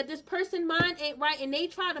 That this person's mind ain't right and they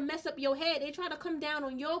try to mess up your head. They try to come down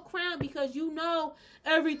on your crown because you know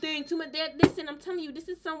everything too much. Listen, I'm telling you, this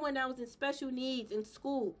is someone that was in special needs in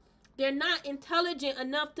school. They're not intelligent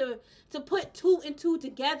enough to put 2 and 2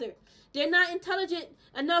 together. They're not intelligent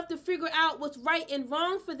enough to figure out what's right and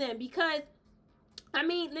wrong for them because, I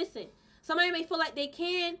mean, listen, somebody may feel like they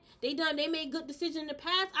made good decisions in the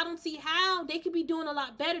past. I don't see how they could be doing a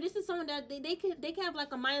lot better. This is someone that they can have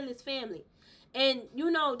like a mindless family. And, you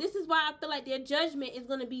know, this is why I feel like their judgment is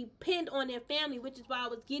going to be pinned on their family, which is why I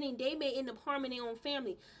was getting, they may end up harming their own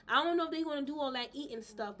family. I don't know if they're going to do all that eating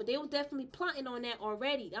stuff, but they were definitely plotting on that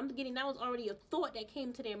already. I'm getting, that was already a thought that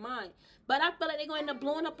came to their mind. But I feel like they're going to end up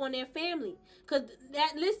blowing up on their family. Because,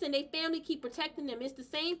 listen, their family keep protecting them. It's the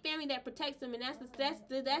same family that protects them, and that's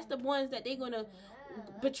the ones that they're going to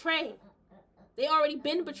betray. They already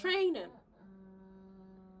been betraying them.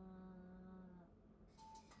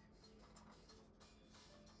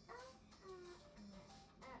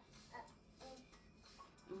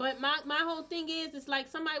 But my whole thing is, it's like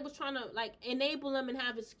somebody was trying to, like, enable them and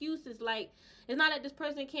have excuses. Like, it's not that this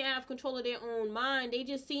person can't have control of their own mind. They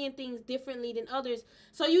just seeing things differently than others.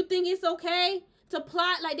 So you think it's okay to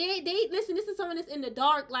plot? Like, they listen, this is someone that's in the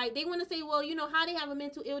dark. Like, they want to say, well, you know, how they have a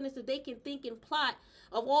mental illness if they can think and plot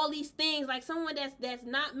of all these things. Like, someone that's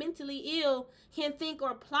not mentally ill can think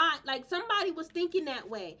or plot. Like, somebody was thinking that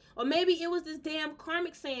way. Or maybe it was this damn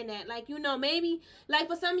karmic saying that. Like, you know, maybe, like,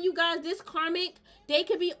 for some of you guys, this karmic, they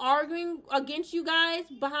could be arguing against you guys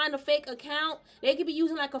behind a fake account. They could be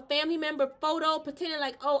using, like, a family member photo, pretending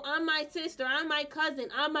like, oh, I'm my sister, I'm my cousin,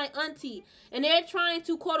 I'm my auntie. And they're trying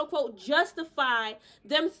to, quote, unquote, justify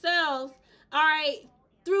themselves, all right,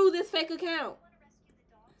 through this fake account.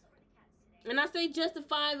 And I say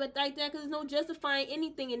justify, but like that, because there's no justifying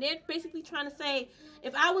anything. And they're basically trying to say,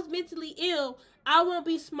 if I was mentally ill, I won't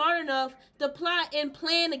be smart enough to plot and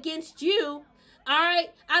plan against you. All right?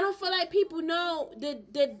 I don't feel like people know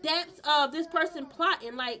the depths of this person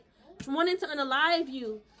plotting, like wanting to unalive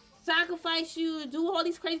you, sacrifice you, do all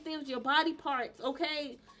these crazy things with your body parts,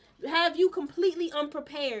 okay? Have you completely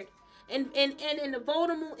unprepared. And in the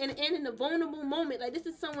vulnerable moment, like, this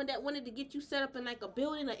is someone that wanted to get you set up in like a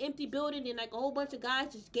building, an empty building, and like a whole bunch of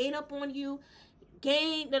guys just gain up on you,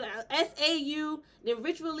 SAU, then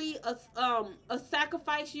ritually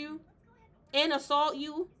sacrifice you and assault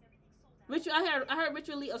you. I heard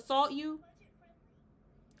ritually assault you.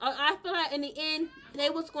 I feel like in the end they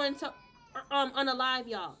was going to unalive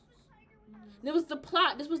y'all. This was the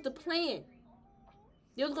plot. This was the plan.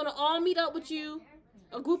 They was gonna all meet up with you.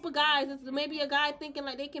 A group of guys, maybe a guy thinking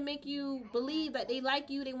like they can make you believe that they like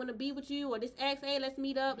you, they want to be with you, or this ex, hey, let's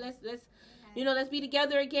meet up, let's be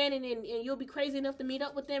together again, and you'll be crazy enough to meet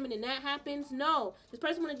up with them, and then that happens. No, this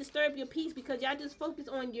person want to disturb your peace because y'all just focus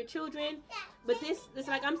on your children. But it's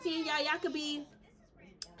like I'm seeing y'all could be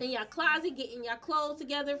in your closet getting your clothes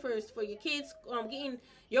together for your kids, getting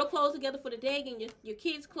your clothes together for the day, getting your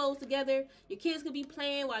kids' clothes together. Your kids could be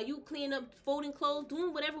playing while you cleaning up, folding clothes,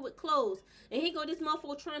 doing whatever with clothes. And here go this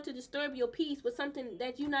motherfucker trying to disturb your peace with something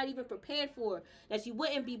that you're not even prepared for, that you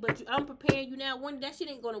wouldn't be, but I'm preparing you now. That shit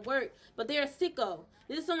ain't gonna work. But they're a sicko.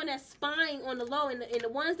 This is someone that's spying on the low, and the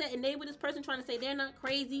ones that enable this person trying to say they're not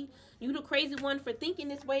crazy, you the crazy one for thinking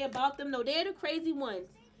this way about them. No, they're the crazy ones.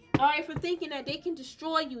 All right, for thinking that they can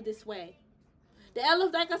destroy you this way. The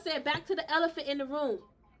elephant, like I said, back to the elephant in the room.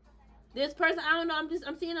 This person, I don't know,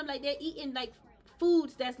 I'm seeing them like they're eating like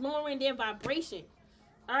foods that's lowering their vibration.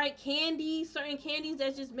 All right, candies, certain candies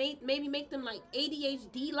that just maybe make them like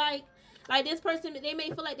ADHD like. Like this person, they may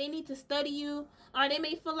feel like they need to study you, or they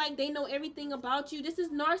may feel like they know everything about you. This is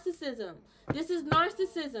narcissism. This is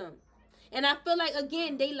narcissism. And I feel like,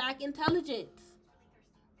 again, they lack intelligence.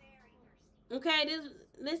 Okay,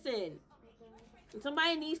 listen.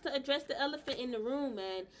 Somebody needs to address the elephant in the room,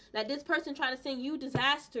 man. Like, this person try to send you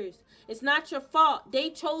disasters. It's not your fault. They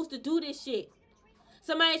chose to do this shit.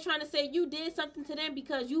 Somebody's trying to say you did something to them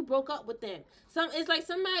because you broke up with them. It's like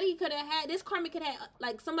somebody could have had, this karma could have,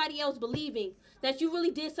 like, somebody else believing that you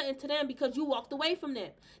really did something to them because you walked away from them.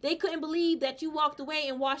 They couldn't believe that you walked away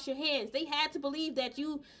and washed your hands. They had to believe that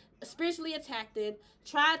you spiritually attacked them,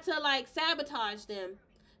 tried to, like, sabotage them,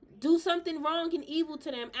 do something wrong and evil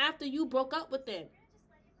to them after you broke up with them.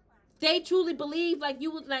 They truly believe like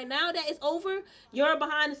you was like, now that it's over, you're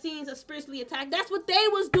behind the scenes of spiritually attacked. That's what they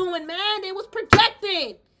was doing, man. They was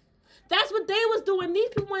projecting. That's what they was doing. These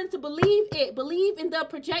people wanted to believe in the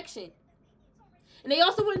projection. And they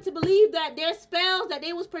also wanted to believe that their spells that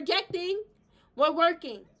they was projecting were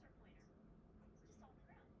working.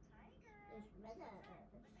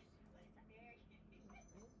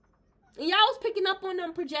 And y'all was picking up on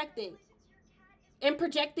them projecting. And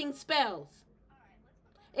projecting spells.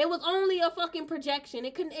 It was only a fucking projection.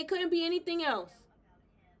 It couldn't be anything else.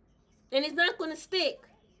 And it's not gonna stick.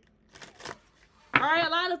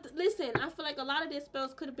 Alright, listen, I feel like a lot of their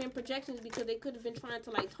spells could have been projections because they could have been trying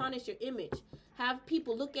to like tarnish your image. Have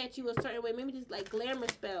people look at you a certain way. Maybe just like glamour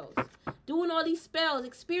spells. Doing all these spells,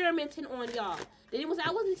 experimenting on y'all. I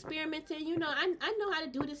wasn't experimenting, you know, I know how to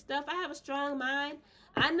do this stuff. I have a strong mind.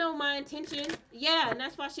 I know my intention. Yeah, and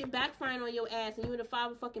that's why shit backfiring on your ass and you in the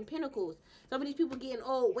 5 of fucking pentacles. Some of these people getting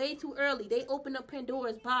old way too early. They open up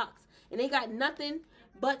Pandora's box and they got nothing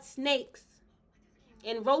but snakes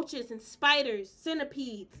and roaches and spiders,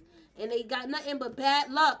 centipedes, and they got nothing but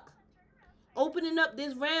bad luck. Opening up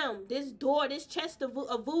this realm, this door, this chest of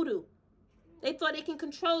voodoo. They thought they can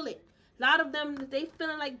control it. A lot of them, they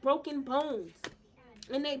feeling like broken bones.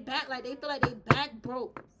 And they back, like they feel like they back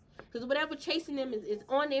broke. Because whatever chasing them is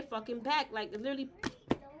on their fucking back. Like literally,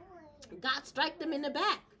 God strike them in the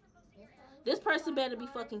back. This person better be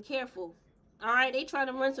fucking careful. Alright, they try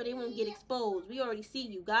to run so they won't get exposed. We already see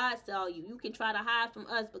you. God saw you. You can try to hide from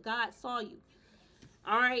us, but God saw you.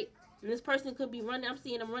 Alright, and this person could be running. I'm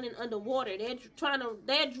seeing them running underwater. They're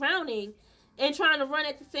drowning and trying to run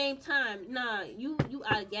at the same time. Nah, you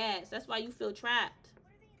out of gas. That's why you feel trapped.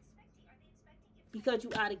 Because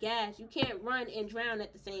you out of gas. You can't run and drown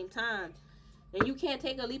at the same time. And you can't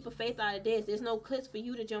take a leap of faith out of this. There's no cliffs for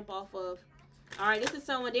you to jump off of. Alright, this is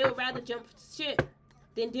someone, they would rather jump ship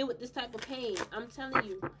than deal with this type of pain. I'm telling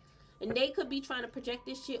you. And they could be trying to project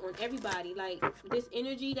this shit on everybody. Like, this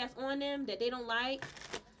energy that's on them that they don't like.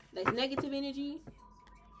 That's negative energy.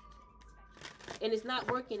 And it's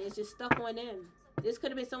not working. It's just stuck on them. This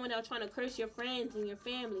could have been someone that was trying to curse your friends and your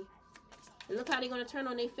family. And look how they're going to turn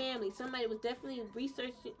on their family. Somebody was definitely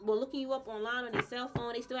researching, well, looking you up online on their cell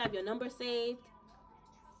phone. They still have your number saved.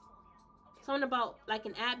 Something about, like,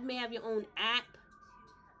 an app. You may have your own app.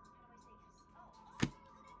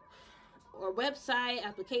 Or website,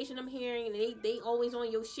 application I'm hearing. And they always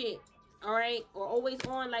on your shit. Alright? Or always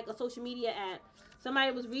on, like, a social media app.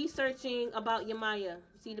 Somebody was researching about your Maya.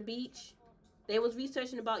 See the beach? They was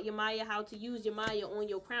researching about your Maya, how to use your Maya on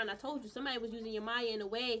your crown. I told you, somebody was using your Maya in a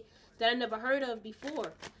way that I never heard of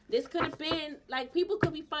before. This could have been, like, people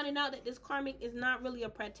could be finding out that this karmic is not really a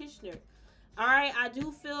practitioner. Alright, I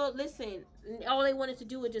do feel, listen, all they wanted to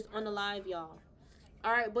do was just unalive y'all.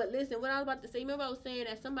 Alright, but listen, what I was about to say, remember I was saying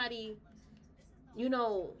that somebody, you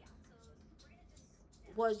know,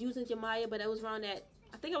 was using your Maya, but that was around that,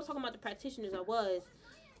 I think I was talking about the practitioners. I was.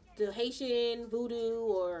 The Haitian voodoo,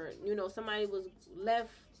 or, you know, somebody was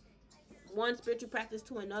left one spiritual practice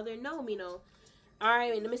to another. No, you know.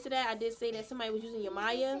 Alright, in the midst of that, I did say that somebody was using your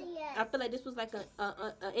Maya. I feel like this was like an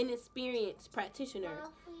inexperienced practitioner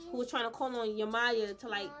who was trying to call on your Maya to,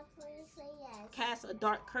 like, cast a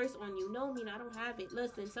dark curse on you. No, I don't have it.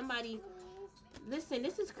 Listen, listen,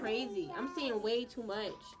 this is crazy. I'm seeing way too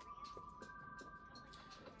much.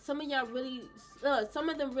 Some of y'all really, some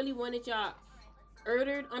of them really wanted y'all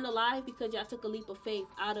murdered, unalive, because y'all took a leap of faith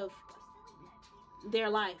out of their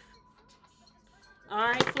life.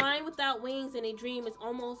 Alright, flying without wings in a dream is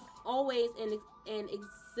almost always an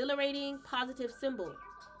exhilarating, positive symbol.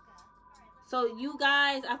 So you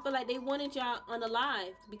guys, I feel like they wanted y'all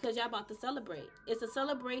unalive because y'all about to celebrate. It's a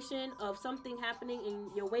celebration of something happening in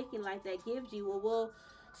your waking life that gives you, or will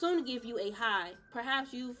soon give you, a high.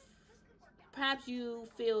 Perhaps you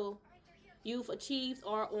feel you've achieved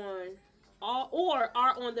or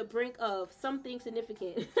are on the brink of something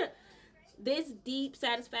significant. This deep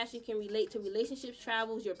satisfaction can relate to relationships,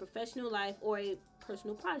 travels, your professional life, or a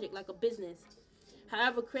personal project like a business.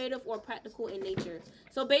 However, creative or practical in nature.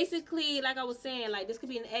 So basically, like I was saying, like, this could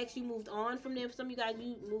be an ex, you moved on from them. Some of you guys,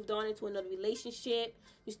 you moved on into another relationship.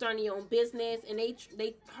 You're starting your own business, and they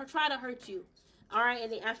try to hurt you. All right,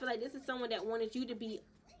 and I feel like this is someone that wanted you to be,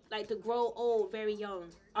 like, to grow old very young.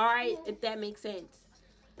 All right, if that makes sense.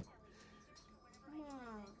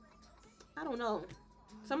 I don't know.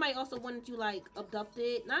 Somebody also wanted you, like,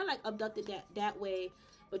 abducted. Not, like, abducted that way,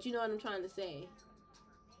 but you know what I'm trying to say.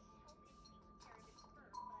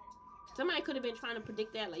 Somebody could have been trying to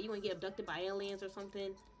predict that, like, you want to get abducted by aliens or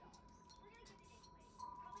something.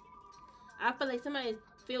 I feel like somebody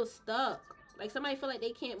feels stuck. Like, somebody feel like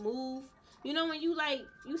they can't move. You know, when you, like,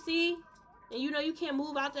 you see, and you know you can't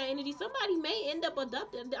move out that energy, somebody may end up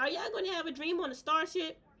abducted. Are y'all going to have a dream on a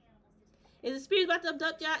starship? Is the spirit about to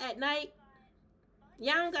abduct y'all at night?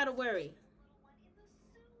 Y'all don't gotta worry.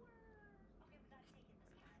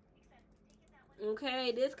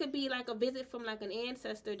 Okay, this could be like a visit from like an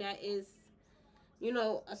ancestor that is, you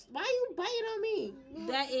know, why are you biting on me?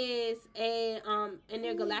 That is a in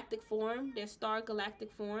their galactic form, their star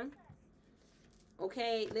galactic form.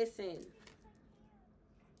 Okay, listen.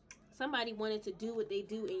 Somebody wanted to do what they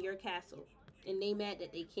do in your castle, and they mad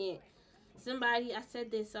that they can't. Somebody, I said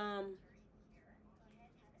this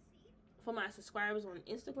for my subscribers on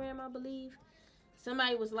Instagram, I believe.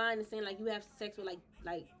 Somebody was lying and saying like you have sex with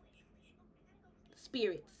like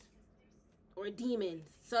spirits or demons,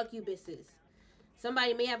 succubuses.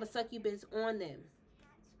 Somebody may have a succubus on them.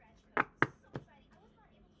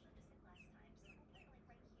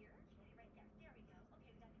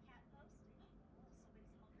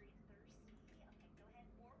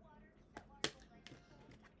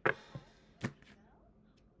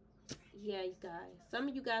 Yeah, you guys. Some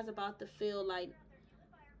of you guys about to feel like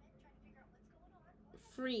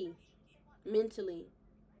free mentally.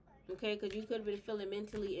 Okay, because you could have been feeling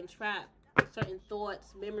mentally entrapped. Certain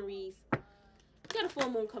thoughts, memories. You got a full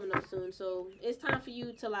moon coming up soon, so it's time for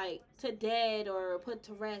you to like to dead or put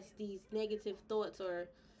to rest these negative thoughts or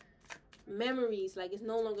memories. Like it's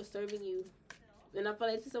no longer serving you. And I feel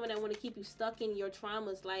like this is someone that want to keep you stuck in your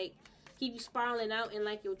traumas, like keep you spiraling out in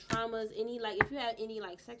like your traumas. Any like if you have any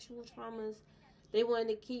like sexual traumas, they want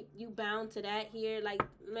to keep you bound to that here. Like,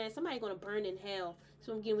 man, somebody gonna burn in hell.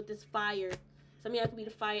 So I'm getting with this fire. Some of y'all could be the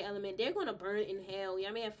fire element. They're going to burn in hell.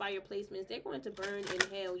 Y'all may have fire placements. They're going to burn in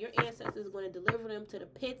hell. Your ancestors are going to deliver them to the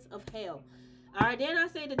pits of hell. All right, then I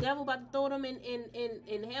say the devil about to throw them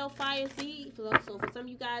in hellfire. See? So for some of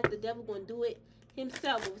you guys, the devil going to do it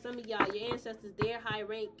himself. But for some of y'all, your ancestors, they're high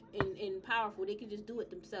rank and powerful. They can just do it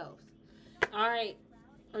themselves. All right,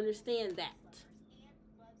 understand that.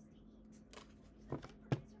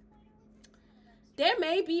 There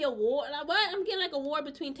may be a war. Like, what? I'm getting like a war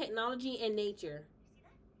between technology and nature.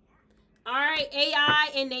 Alright,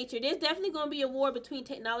 AI and nature. There's definitely going to be a war between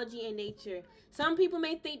technology and nature. Some people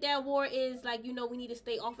may think that war is like, you know, we need to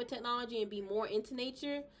stay off of technology and be more into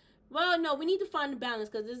nature. Well, no, we need to find the balance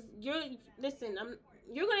because you're going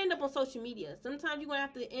to end up on social media. Sometimes you're going to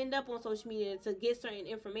have to end up on social media to get certain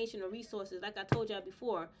information or resources. Like I told y'all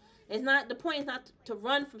before. It's not, the point is not to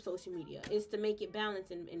run from social media. It's to make it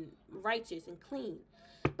balanced and righteous and clean.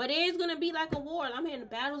 But it is going to be like a war. I'm hearing the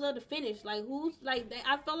battles of the finish. Like, who's, like,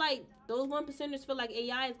 I feel like those 1%ers feel like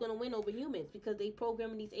AI is going to win over humans because they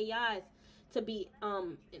programming these AIs to be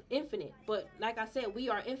infinite. But like I said, we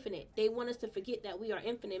are infinite. They want us to forget that we are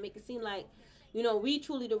infinite. Make it seem like, you know, we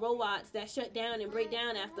truly the robots that shut down and break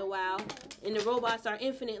down after a while. And the robots are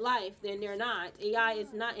infinite life. Then they're not. AI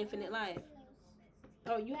is not infinite life.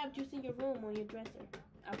 Oh, you have juice in your room on your dresser.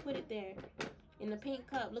 I put it there. In the pink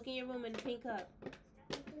cup. Look in your room in the pink cup.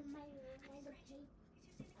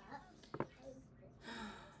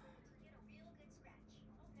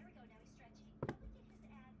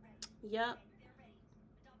 Yep.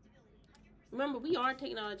 Remember, we are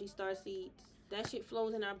technology star seeds. That shit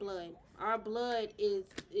flows in our blood. Our blood is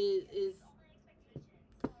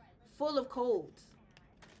full of codes.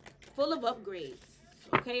 Full of upgrades.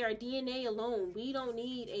 Okay, our DNA alone. We don't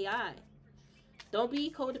need AI. Don't be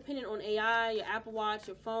codependent on AI, your Apple Watch,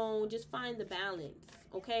 your phone. Just find the balance.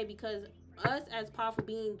 Okay, because us as powerful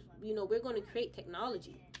beings, you know, we're going to create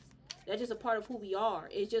technology. That's just a part of who we are.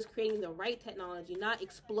 It's just creating the right technology, not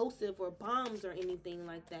explosive or bombs or anything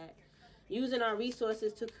like that. Using our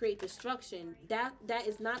resources to create destruction. That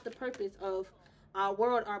is not the purpose of our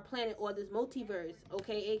world, our planet, or this multiverse.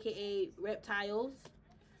 Okay, aka reptiles.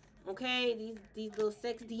 Okay, these little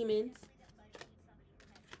sex demons.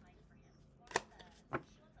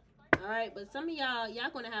 Alright, but some of y'all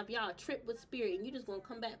gonna have y'all trip with spirit, and you just gonna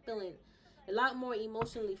come back feeling a lot more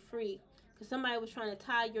emotionally free. Because somebody was trying to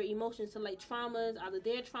tie your emotions to like traumas, either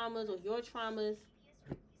their traumas or your traumas.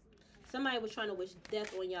 Somebody was trying to wish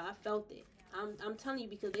death on y'all. I felt it. I'm telling you,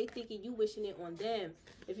 because they thinking you wishing it on them.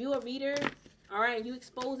 If you a reader, alright, and you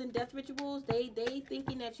exposing death rituals, they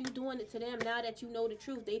thinking that you doing it to them. Now that you know the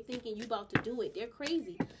truth, they thinking you about to do it. They're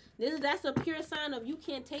crazy. That's a pure sign of you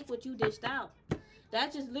can't take what you dished out.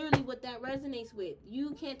 That's just literally what that resonates with.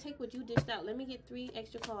 You can't take what you dished out. Let me get 3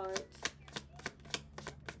 extra cards.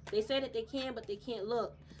 They say that they can, but they can't.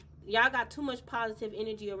 Look, y'all got too much positive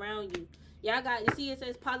energy around you. Y'all got, you see it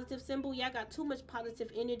says positive symbol? Y'all got too much positive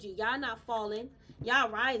energy. Y'all not falling. Y'all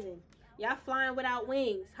rising. Y'all flying without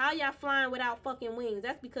wings. How y'all flying without fucking wings?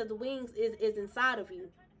 That's because the wings is inside of you.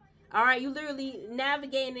 Alright, you literally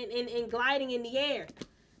navigating and gliding in the air.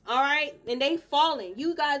 All right, and they falling.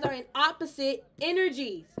 You guys are in opposite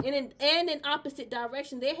energies and in opposite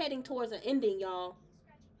direction. They're heading towards an ending, y'all.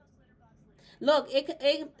 Look,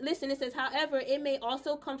 listen, it says, however, it may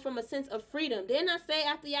also come from a sense of freedom. Didn't I say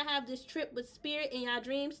after y'all have this trip with spirit in y'all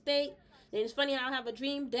dream state? And it's funny how I have a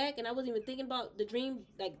dream deck, and I wasn't even thinking about the dream,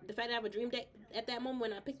 like the fact that I have a dream deck at that moment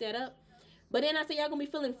when I picked that up. But then I say y'all gonna be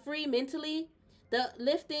feeling free mentally. The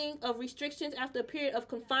lifting of restrictions after a period of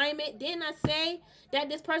confinement. Didn't I say that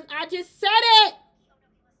this person, I just said it!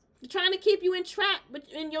 They're trying to keep you entrapped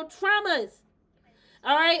in your traumas.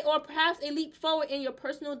 All right, or perhaps a leap forward in your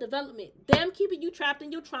personal development. Them keeping you trapped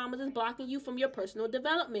in your traumas is blocking you from your personal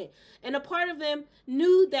development. And a part of them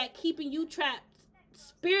knew that keeping you trapped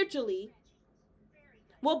spiritually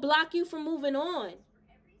will block you from moving on.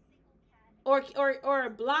 Or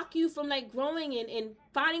block you from like growing and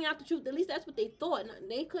finding out the truth. At least that's what they thought.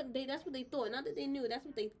 That's what they thought. Not that they knew, that's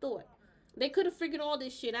what they thought. They could have figured all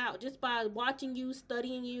this shit out just by watching you,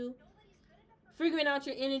 studying you, figuring out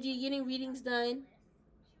your energy, getting readings done.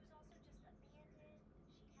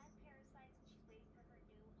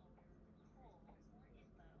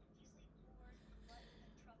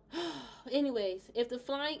 Anyways, if the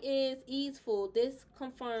flying is easeful, this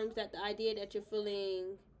confirms that the idea that you're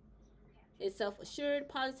feeling is self-assured,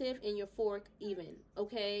 positive, and your fork even.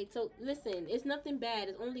 Okay, so listen, it's nothing bad.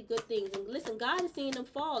 It's only good things. And listen, God is seeing them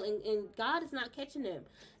fall, and God is not catching them.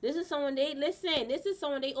 This is someone they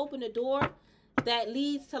open the door that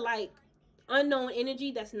leads to like unknown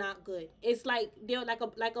energy that's not good. It's like they're like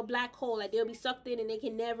a black hole. Like they'll be sucked in and they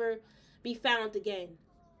can never be found again.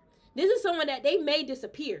 This is someone that they may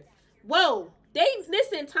disappear. Whoa,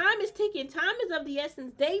 listen, time is ticking. Time is of the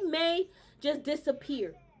essence. They may just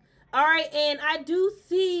disappear. All right, and I do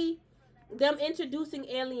see them introducing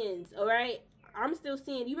aliens. All right, I'm still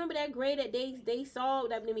seeing. You remember that gray that they saw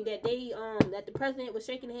that that the president was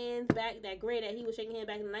shaking hands back, that gray that he was shaking hands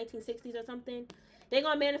back in the 1960s or something. They're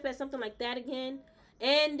gonna manifest something like that again,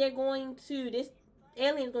 and this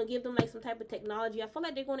alien's gonna give them like some type of technology. I feel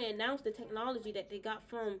like they're gonna announce the technology that they got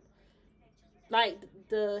from like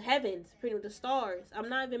the heavens, pretty much the stars. I'm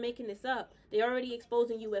not even making this up. They're already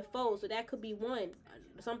exposing UFOs, so that could be one.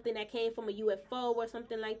 Something that came from a UFO or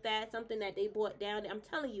something like that. Something that they brought down. I'm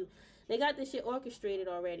telling you, they got this shit orchestrated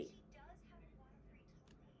already.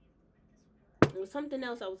 It was something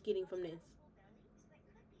else I was getting from this.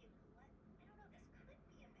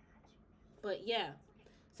 But yeah,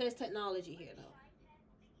 it says technology here though.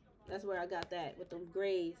 That's where I got that with them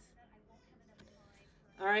grays.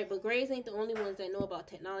 Alright, but grays ain't the only ones that know about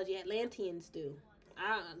technology. Atlanteans do.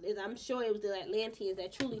 I'm sure it was the Atlanteans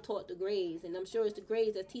that truly taught the grays. And I'm sure it's the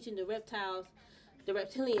grays that's teaching the reptiles, the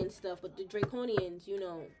reptilian stuff. But the draconians, you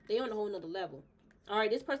know, they on a whole nother level. Alright,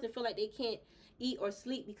 this person feel like they can't eat or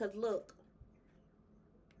sleep because look.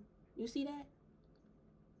 You see that?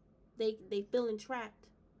 They feeling trapped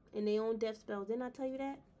in their own death spells. Didn't I tell you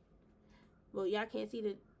that? Well, y'all can't see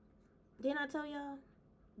the... Didn't I tell y'all?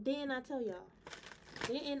 Didn't I tell y'all?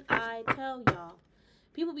 Didn't I tell y'all?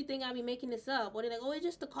 People be thinking I be making this up. Or they're like, oh, it's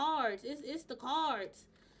just the cards. It's the cards.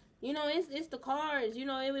 You know, it's the cards. You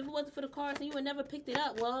know, if it wasn't for the cards, then you would never picked it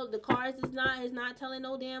up. Well, the cards is not telling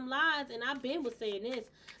no damn lies. And I've been was saying this.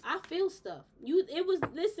 I feel stuff.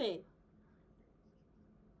 Listen.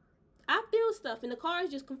 I feel stuff. And the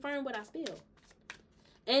cards just confirm what I feel.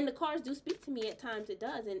 And the cards do speak to me at times. It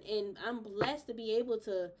does. And I'm blessed to be able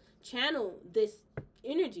to channel this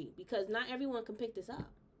energy. Because not everyone can pick this up.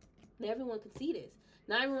 Not everyone can see this.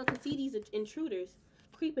 Not everyone can see these intruders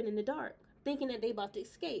creeping in the dark, thinking that they about to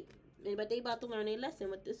escape. But they about to learn a lesson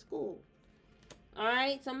with this school.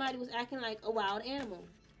 Alright? Somebody was acting like a wild animal.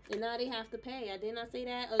 And now they have to pay. I did not say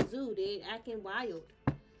that. A zoo. They acting wild.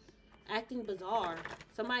 Acting bizarre.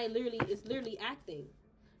 Somebody is literally acting.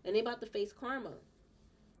 And they about to face karma.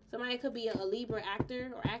 Somebody could be a Libra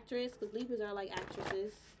actor or actress. Because Libras are like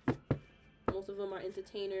actresses. Most of them are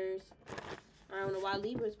entertainers. I don't know why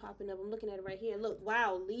Libra is popping up. I'm looking at it right here. Look,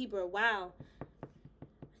 wow, Libra, wow.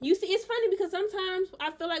 You see, it's funny because sometimes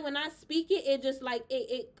I feel like when I speak it, it just like,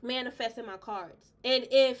 it manifests in my cards. And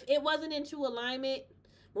if it wasn't in true alignment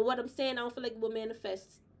with what I'm saying, I don't feel like it will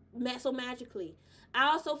manifest so magically. I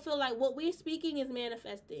also feel like what we're speaking is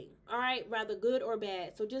manifesting. All right, rather good or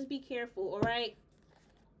bad. So just be careful, all right?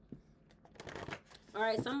 All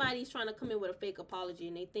right, somebody's trying to come in with a fake apology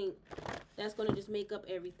and they think that's going to just make up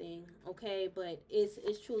everything, okay? But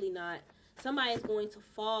it's truly not. Somebody's going to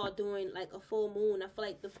fall during like a full moon. I feel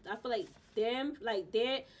like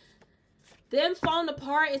them falling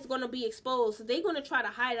apart is going to be exposed. So they're going to try to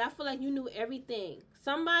hide it. I feel like you knew everything.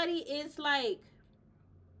 Somebody is like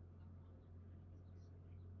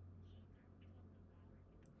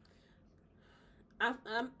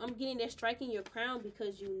I'm getting they're striking your crown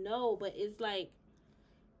because you know, but it's like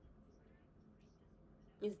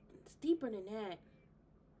it's deeper than that.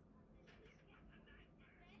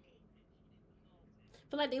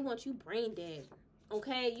 I feel like they want you brain dead.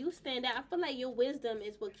 Okay, you stand out. I feel like your wisdom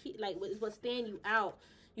is what is what stand you out.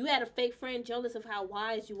 You had a fake friend jealous of how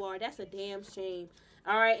wise you are. That's a damn shame.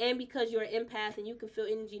 All right, and because you're an empath and you can feel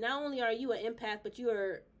energy. Not only are you an empath, but you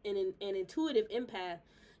are an intuitive empath.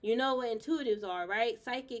 You know what intuitives are, right?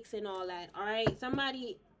 Psychics and all that. All right,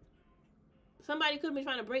 somebody could have been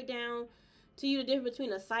trying to break down to you the difference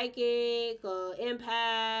between a psychic,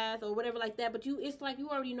 empath, or whatever like that. But it's like you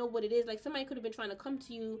already know what it is. Like somebody could have been trying to come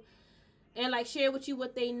to you and like share with you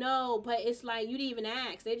what they know, but it's like you didn't even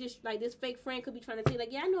ask. They just like this fake friend could be trying to say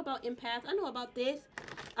like, yeah, I know about empaths. I know about this.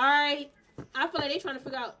 All right, I feel like they're trying to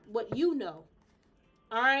figure out what you know.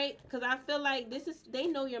 All right, because I feel like they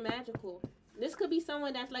know you're magical. This could be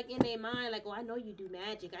someone that's like in their mind, like, oh, I know you do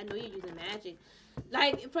magic. I know you're using magic.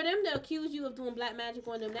 Like, for them to accuse you of doing black magic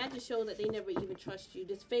on them, that just shows that they never even trust you.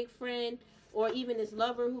 This fake friend or even this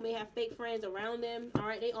lover who may have fake friends around them, all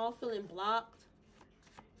right, they all feeling blocked.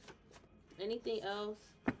 Anything else?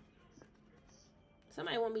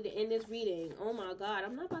 Somebody want me to end this reading. Oh, my God.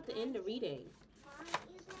 I'm not about to end the reading.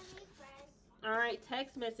 All right,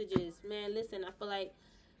 text messages. Man, listen, I feel like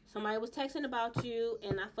somebody was texting about you,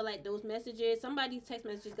 and I feel like those messages, somebody's text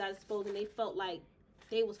messages got exposed, and they felt like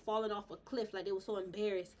they was falling off a cliff, like they were so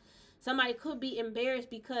embarrassed. Somebody could be embarrassed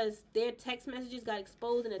because their text messages got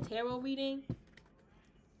exposed in a tarot reading.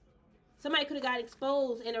 Somebody could have got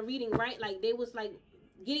exposed in a reading, right? Like they was like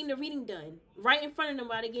getting the reading done. Right in front of them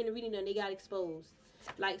while they're getting the reading done, they got exposed.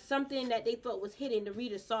 Like something that they thought was hidden, the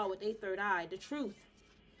reader saw with their third eye. The truth.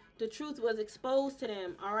 The truth was exposed to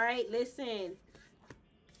them, all right? Listen.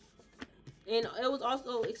 And it was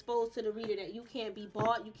also exposed to the reader that you can't be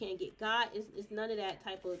bought, you can't get got. It's none of that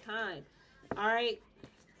type of time. All right.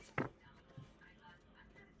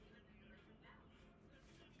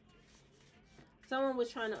 Someone was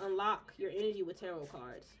trying to unlock your energy with tarot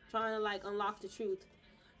cards. Trying to like unlock the truth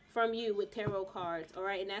from you with tarot cards. All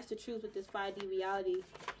right. And that's the truth with this 5D reality.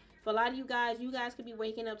 For a lot of you guys could be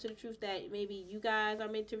waking up to the truth that maybe you guys are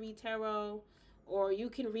meant to read tarot, or you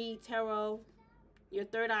can read tarot. Your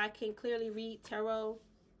third eye can clearly read tarot.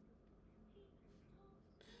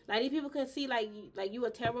 Like these people can see like you a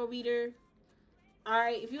tarot reader.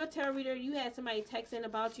 Alright, if you're a tarot reader, you had somebody texting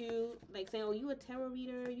about you, like saying, oh, you a tarot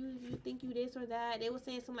reader, you think you this or that. They were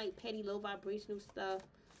saying some like petty, low vibrational stuff.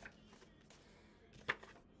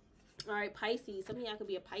 Alright, Pisces. Some of y'all could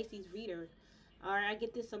be a Pisces reader. Alright, I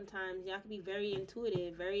get this sometimes. Y'all could be very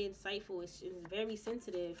intuitive, very insightful, it's very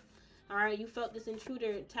sensitive. Alright, you felt this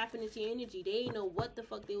intruder tapping into your energy. They didn't know what the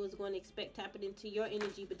fuck they was going to expect tapping into your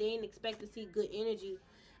energy, but they didn't expect to see good energy.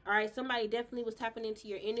 Alright, somebody definitely was tapping into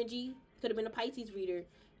your energy. Could have been a Pisces reader.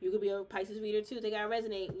 You could be a Pisces reader too. They got to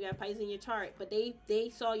resonate. You got Pisces in your chart. But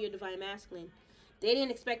they saw your divine masculine. They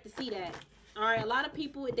didn't expect to see that. Alright, a lot of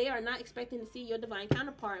people, they are not expecting to see your divine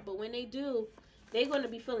counterpart. But when they do, they're going to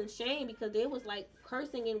be feeling shame because they was like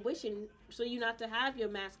cursing and wishing for you not to have your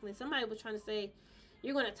masculine. Somebody was trying to say,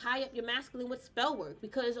 you're going to tie up your masculine with spell work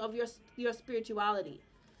because of your spirituality.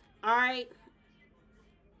 All right.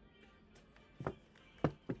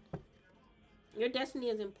 Your destiny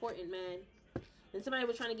is important, man. And somebody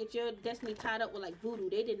was trying to get your destiny tied up with like voodoo.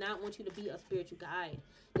 They did not want you to be a spiritual guide.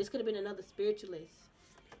 This could have been another spiritualist.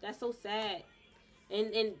 That's so sad.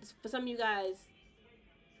 And for some of you guys,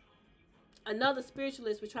 another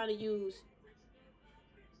spiritualist was trying to use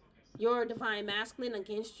your divine masculine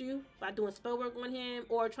against you by doing spell work on him,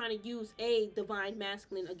 or trying to use a divine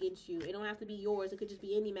masculine against you. It don't have to be yours. It could just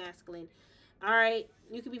be any masculine. All right.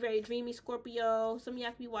 You could be very dreamy, Scorpio. Some of y'all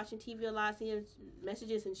could be watching TV a lot, seeing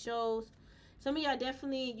messages and shows. Some of y'all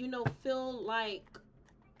definitely, you know, feel like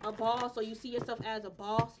a boss, or you see yourself as a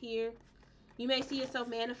boss here. You may see yourself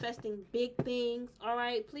manifesting big things. All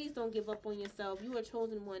right. Please don't give up on yourself. You are a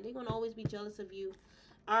chosen one. They're going to always be jealous of you.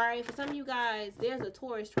 Alright, for some of you guys, there's a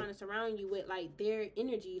Taurus trying to surround you with like their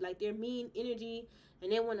energy, like their mean energy,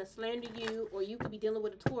 and they want to slander you. Or you could be dealing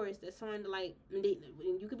with a Taurus that's trying to like,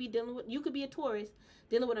 you could be a Taurus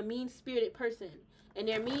dealing with a mean-spirited person, and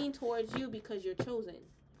they're mean towards you because you're chosen.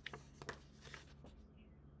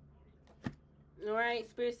 Alright,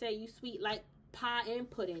 Spirit said you sweet like pie and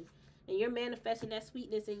pudding, and you're manifesting that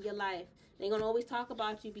sweetness in your life. They're going to always talk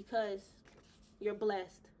about you because you're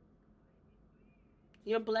blessed.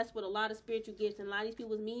 You're blessed with a lot of spiritual gifts, and a lot of these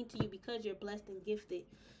people is mean to you because you're blessed and gifted.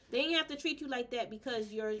 They didn't have to treat you like that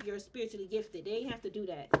because you're spiritually gifted. They didn't have to do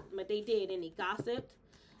that, but they did, and they gossiped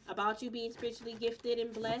about you being spiritually gifted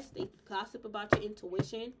and blessed. They gossip about your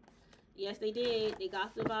intuition. Yes, they did. They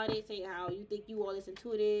gossip about it, say how you think you all this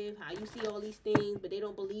intuitive, how you see all these things, but they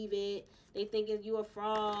don't believe it. They think you a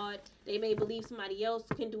fraud. They may believe somebody else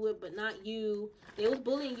can do it, but not you. They was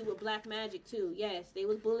bullying you with black magic too. Yes, they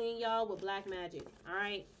was bullying y'all with black magic. All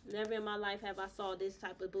right. Never in my life have I saw this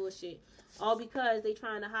type of bullshit. All because they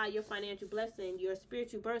trying to hide your financial blessing, your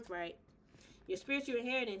spiritual birthright, your spiritual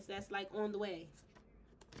inheritance that's like on the way.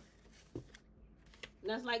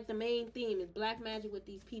 That's like the main theme is black magic with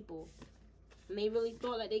these people. And they really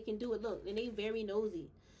thought like they can do it. Look, and they very nosy.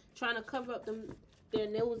 Trying to cover up their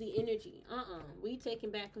nosy energy. We taking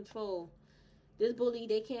back control. This bully,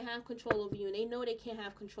 they can't have control over you. And they know they can't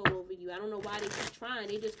have control over you. I don't know why they keep trying.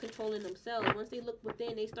 They just controlling themselves. Once they look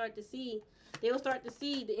within, they will start to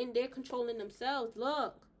see they're controlling themselves.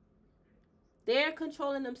 Look. They're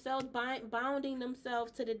controlling themselves, bounding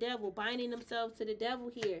themselves to the devil. Binding themselves to the devil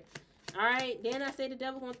here. Alright, then I say the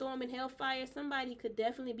devil gonna throw them in hellfire. Somebody could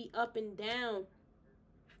definitely be up and down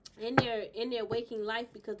in their waking life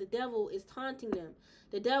because the devil is taunting them.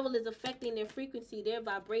 The devil is affecting their frequency, their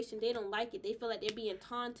vibration. They don't like it. They feel like they're being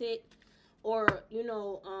taunted or,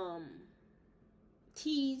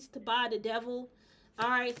 teased by the devil.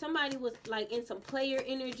 Alright, somebody was like in some player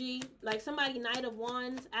energy. Like somebody, Knight of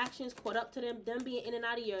Wands, actions caught up to them being in and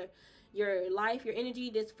out of your life, your energy.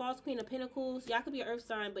 This false Queen of Pentacles, y'all could be an earth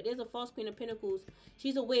sign, but there's a false Queen of Pentacles.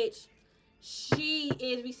 She's a witch. She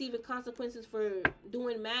is receiving consequences for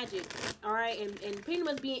doing magic. All right, and pretty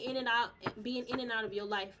much being in and out of your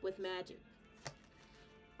life with magic.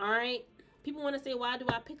 All right, people want to say, why do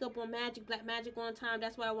I pick up on magic, black magic on time?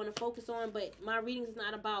 That's what I want to focus on, but my readings is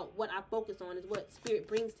not about what I focus on, is what spirit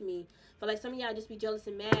brings to me. But like some of y'all just be jealous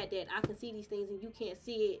and mad that I can see these things and you can't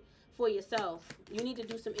see it for yourself. You need to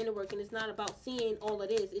do some inner work, and it's not about seeing all of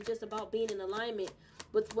this. It's just about being in alignment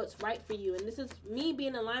with what's right for you. And this is me being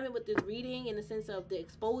in alignment with this reading in the sense of the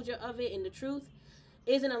exposure of it, and the truth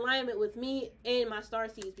is in alignment with me and my star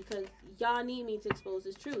seeds, because y'all need me to expose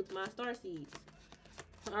this truth, my star seeds.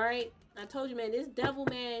 All right, I told you, man, this devil,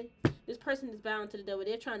 man, this person is bound to the devil.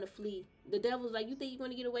 They're trying to flee. The devil's like, you think you're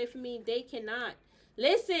going to get away from me? They cannot.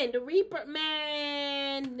 Listen, the Reaper,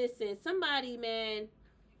 man, listen, somebody, man,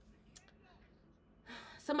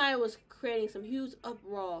 somebody was creating some huge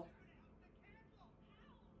uproar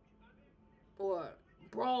or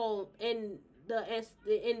brawl in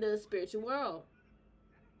the spiritual world,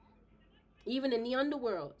 even in the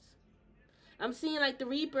underworlds. I'm seeing like the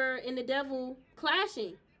Reaper and the devil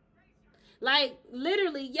clashing. Like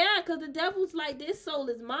literally, yeah, because the devil's like, this soul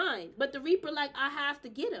is mine, but the Reaper like, I have to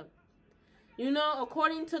get him. You know,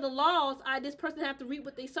 according to the laws, this person have to reap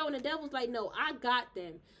what they sow, and the devil's like, no, I got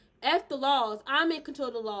them. F the laws. I'm in control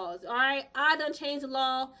of the laws. All right, I done changed the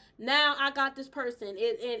law. Now I got this person.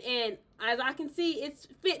 And as I can see, it's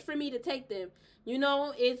fit for me to take them. You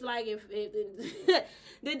know, it's like if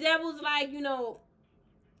the devil's like, you know,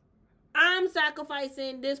 I'm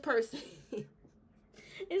sacrificing this person.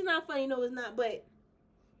 It's not funny, no, it's not. But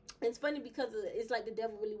it's funny because it's like the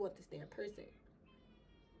devil really wants this damn person.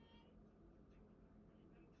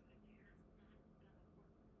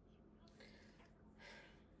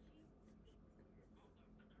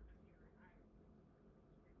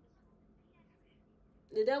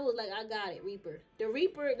 The devil's like, I got it, Reaper. The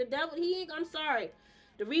Reaper, the devil, I'm sorry.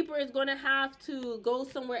 The Reaper is going to have to go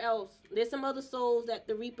somewhere else. There's some other souls that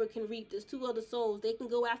the Reaper can reap. There's 2 other souls. They can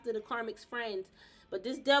go after the karmic's friends. But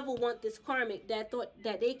this devil wants this karmic that thought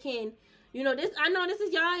that they can, you know, this, I know this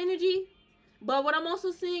is y'all energy. But what I'm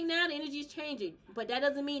also seeing now, the energy is changing. But that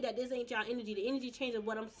doesn't mean that this ain't y'all energy. The energy changes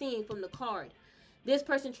what I'm seeing from the card. This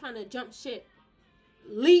person trying to jump ship.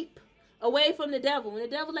 Leap away from the devil. And the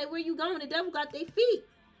devil like, where you going? The devil got their feet.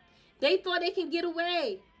 They thought they can get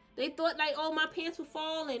away. They thought like, oh, my pants will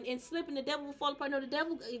fall and slip and the devil will fall apart. No, the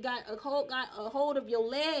devil got a hold of your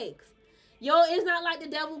legs. Yo, it's not like the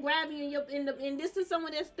devil grabbing you and this is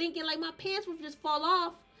someone that's thinking like, my pants will just fall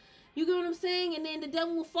off. You get what I'm saying? And then the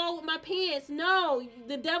devil will fall with my pants. No,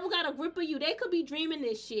 the devil got a grip of you. They could be dreaming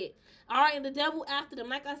this shit. All right, and the devil after them.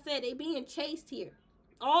 Like I said, they being chased here.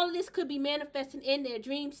 All of this could be manifesting in their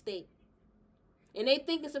dream state. And they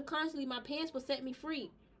thinking subconsciously, my pants will set me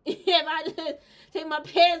free. If I just take my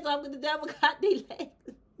pants off because the devil got their legs.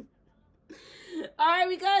 Alright,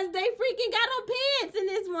 because they freaking got on pants in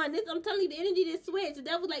this one. I'm telling you, the energy just switched. The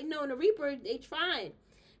devil's like, no, and the Reaper, they trying.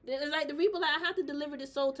 It's like the Reaper, like, I have to deliver the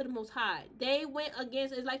soul to the Most High. They went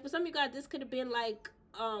against, it's like for some of you guys, this could have been like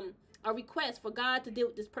a request for God to deal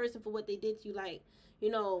with this person for what they did to you. Like, you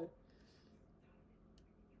know,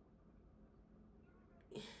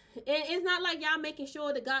 And it's not like y'all making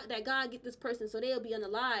sure that God get this person so they'll be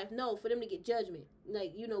unalive. No, for them to get judgment.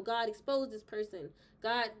 Like, you know, God expose this person.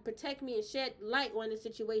 God protect me and shed light on the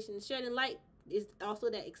situation. Shedding light is also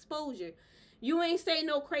that exposure. You ain't say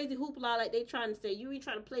no crazy hoopla like they trying to say. You ain't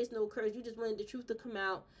trying to place no curse. You just wanted the truth to come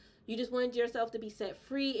out. You just wanted yourself to be set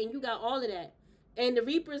free, and you got all of that. And the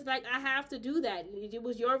Reaper's like, I have to do that. It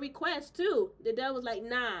was your request too. The devil's like,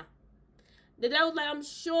 nah. The devil's like, I'm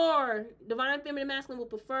sure divine feminine masculine will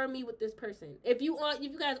prefer me with this person. If you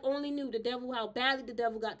guys only knew the devil, how badly the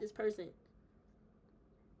devil got this person.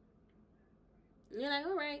 And you're like,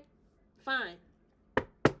 all right, fine.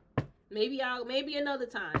 Maybe another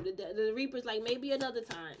time. The Reaper's like, maybe another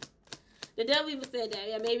time. The devil even said that.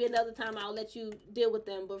 Yeah, maybe another time I'll let you deal with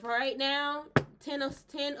them. But for right now, 10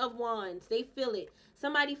 of wands. They feel it.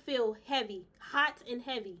 Somebody feel heavy, hot and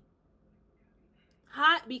heavy.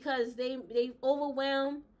 Hot because they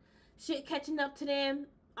overwhelmed. Shit catching up to them.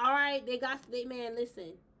 All right, man,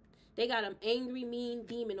 listen. They got an angry, mean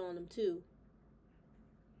demon on them too.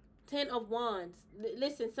 10 of wands.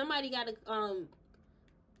 Listen, somebody got to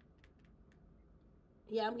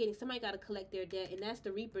yeah, I'm getting somebody got to collect their debt, and that's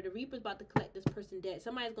the Reaper. The Reaper's about to collect this person's debt.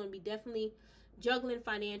 Somebody's going to be definitely juggling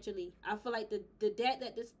financially. I feel like the debt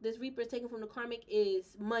that this Reaper is taking from the karmic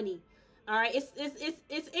is money. All right,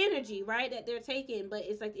 it's energy, right, that they're taking, but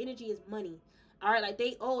it's like the energy is money. All right, like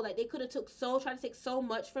they could have tried to take so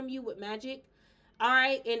much from you with magic. All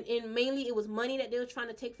right, and mainly it was money that they were trying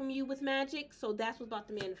to take from you with magic. So that's what's about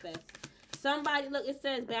to manifest. Somebody, look, it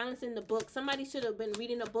says balancing the book. Somebody should have been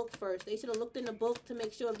reading the book first. They should have looked in the book to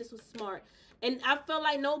make sure if this was smart. And I felt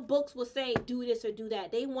like no books will say do this or do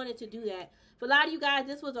that. They wanted to do that. For a lot of you guys,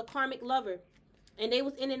 this was a karmic lover. And they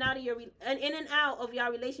was in and out of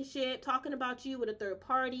your relationship, talking about you with a third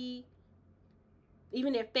party.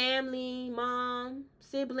 Even their family, mom,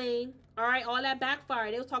 sibling. All right, all that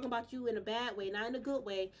backfired. They was talking about you in a bad way, not in a good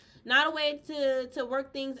way. Not a way to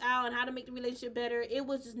work things out and how to make the relationship better. It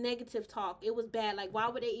was just negative talk. It was bad. Like, why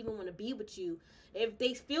would they even want to be with you if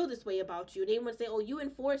they feel this way about you? They want to say, oh, you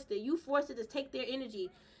enforced it. You forced it to take their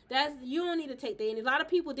energy. You don't need to take their energy. A lot of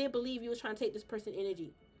people did believe you was trying to take this person's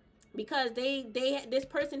energy. Because this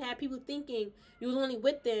person had people thinking you was only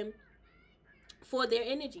with them for their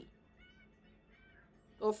energy.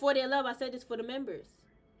 Or for their love. I said this for the members.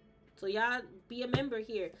 So y'all be a member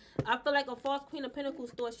here. I feel like a false Queen of Pentacles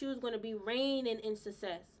thought she was going to be reigning in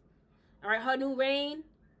success. All right, her new reign,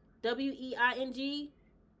 W-E-I-N-G.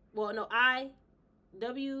 Well, no,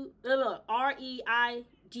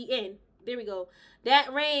 R-E-I-G-N. There we go.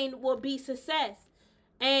 That reign will be success.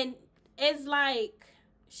 And it's like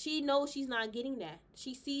she knows she's not getting that.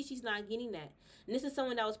 She sees she's not getting that. And this is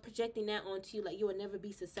someone that was projecting that onto you, like you will never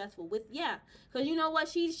be successful with. Yeah, because you know what?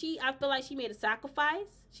 I feel like she made a sacrifice.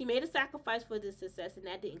 She made a sacrifice for this success, and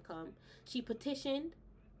that didn't come. She petitioned.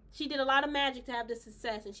 She did a lot of magic to have this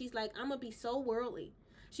success, and she's like, I'm gonna be so worldly.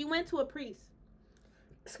 She went to a priest.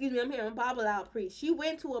 Excuse me, I'm hearing Baba loud priest. She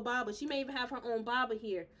went to a Baba. She may even have her own Baba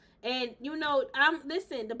here. And you know,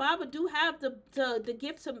 listen, the Baba do have the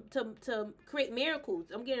gift to create miracles.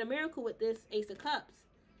 I'm getting a miracle with this Ace of Cups.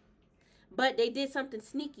 But they did something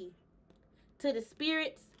sneaky to the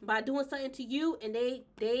spirits by doing something to you, and they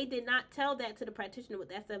did not tell that to the practitioner with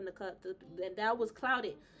that Seven of Cups. That was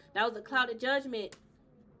clouded. That was a clouded judgment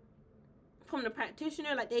from the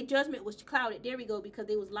practitioner. Like, their judgment was clouded. There we go, because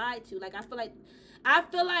they was lied to. Like, I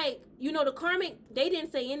feel like, you know, the karmic, they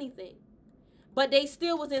didn't say anything. But they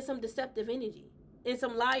still was in some deceptive energy. In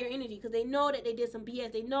some liar energy. Because they know that they did some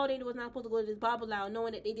BS. They know they was not supposed to go to this Babylon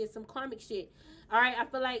knowing that they did some karmic shit. Alright, I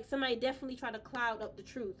feel like somebody definitely tried to cloud up the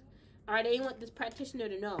truth. Alright, they didn't want this practitioner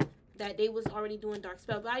to know that they was already doing dark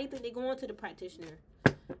spells. Why do you think they going to the practitioner?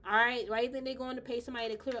 Alright, why do you think they going to pay somebody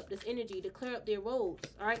to clear up this energy, to clear up their roads?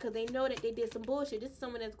 Alright, because they know that they did some bullshit. This is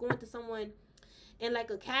someone that's going to someone in like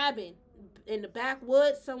a cabin in the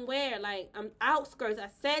backwoods somewhere, like outskirts. I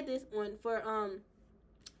said this one for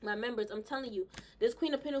my members. I'm telling you, this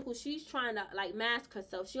Queen of Pentacles, she's trying to like mask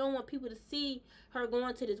herself. She don't want people to see her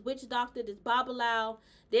going to this witch doctor, this babalao.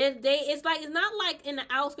 It's not like in the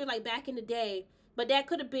outskirts like back in the day, but that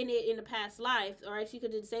could have been it in the past life. All right, she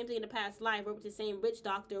could do the same thing in the past life, work with the same witch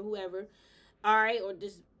doctor or whoever. All right, or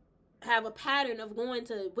just have a pattern of going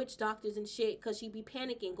to witch doctors and shit because she be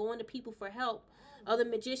panicking, going to people for help, other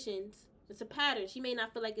magicians. It's a pattern. She may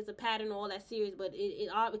not feel like it's a pattern or all that serious, but it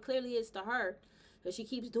clearly is to her. Because she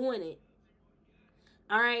keeps doing it.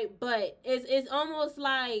 Alright, but it's almost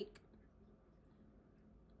like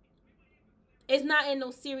it's not in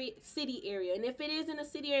no city area. And if it is in a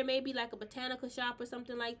city area, maybe like a botanical shop or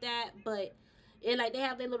something like that. But And like they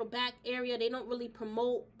have their little back area. They don't really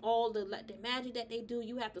promote all the like the magic that they do.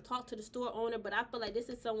 You have to talk to the store owner. But I feel like this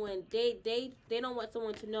is someone they don't want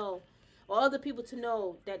someone to know, or other people to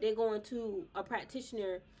know, that they're going to a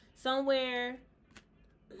practitioner somewhere,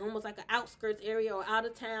 almost like an outskirts area or out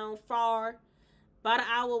of town, far, about an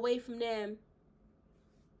hour away from them.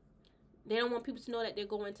 They don't want people to know that they're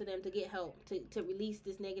going to them to get help, to release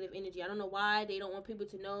this negative energy. I don't know why they don't want people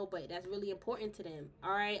to know, but that's really important to them.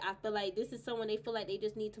 All right, I feel like this is someone they feel like they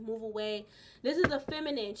just need to move away. This is a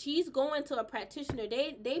feminine. She's going to a practitioner.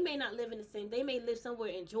 They may not live in the same. They may live somewhere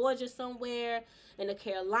in Georgia, somewhere in the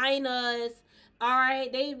Carolinas. All right,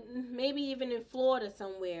 they maybe even in Florida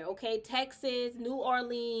somewhere. Okay, Texas, New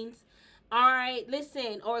Orleans. All right,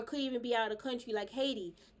 listen, or it could even be out of the country like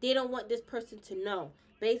Haiti. They don't want this person to know.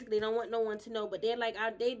 Basically, they don't want no one to know. But they're like,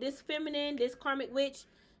 this feminine, this karmic witch,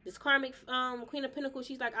 this karmic Queen of Pentacles,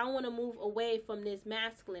 she's like, I want to move away from this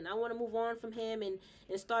masculine. I want to move on from him and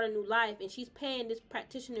start a new life. And she's paying this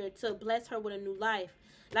practitioner to bless her with a new life.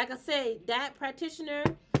 Like I said, that practitioner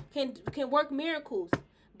can work miracles.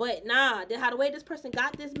 But nah, how the way this person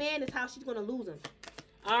got this man is how she's going to lose him.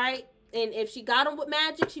 All right? And if she got him with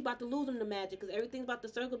magic, she about to lose him to magic. Because everything's about to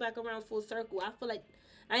circle back around full circle. I feel like,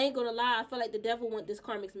 I ain't gonna lie, I feel like the devil wants this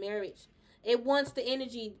karmic's marriage. It wants the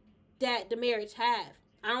energy that the marriage have.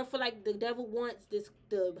 I don't feel like the devil wants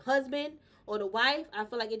the husband or the wife. I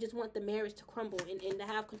feel like it just wants the marriage to crumble and to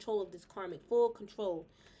have control of this karmic. Full control.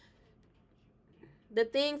 The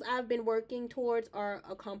things I've been working towards are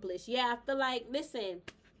accomplished. Yeah, I feel like, listen,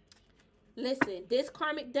 this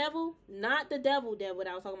karmic devil, not the devil that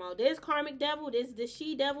I was talking about. This karmic devil, this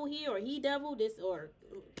she devil here, or he devil, this or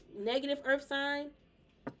negative earth sign.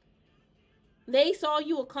 They saw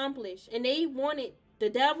you accomplish, and they wanted the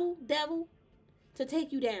devil to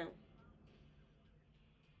take you down.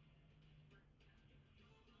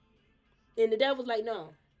 And the devil's like,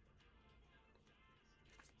 no.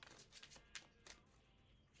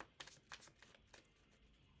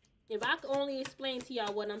 If I could only explain to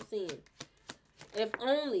y'all what I'm seeing. If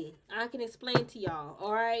only I can explain to y'all,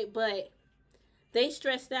 all right? But they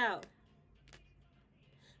stressed out.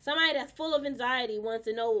 Somebody that's full of anxiety wants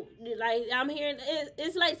to know, like, I'm hearing,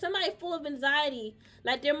 it's like somebody full of anxiety,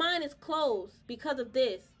 like their mind is closed because of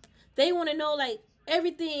this. They want to know, like,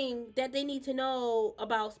 everything that they need to know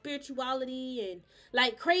about spirituality and,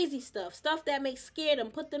 like, crazy stuff that makes scare them,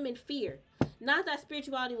 put them in fear. Not that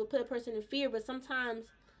spirituality will put a person in fear, but sometimes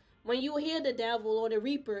when you hear the devil or the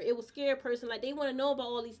reaper, it will scare a person. Like, they want to know about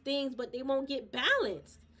all these things, but they won't get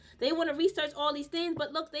balanced. They want to research all these things,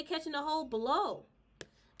 but look, they catching a whole blow.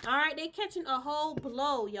 All right, they catching a whole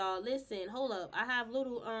blow, y'all. Listen, hold up. I have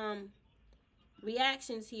little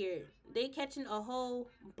reactions here. They catching a whole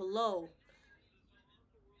blow.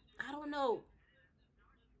 I don't know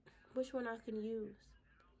which one I can use.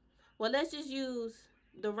 Well, let's just use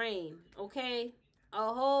the rain, okay?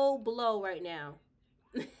 A whole blow right now.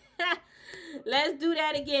 Let's do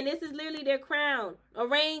that again. This is literally their crown. A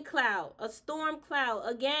rain cloud, a storm cloud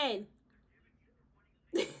again.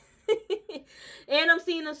 And I'm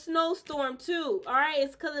seeing a snowstorm too. All right,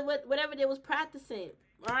 it's because of whatever they was practicing.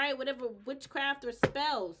 All right, whatever witchcraft or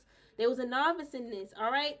spells. There was a novice in this.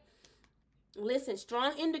 All right, listen,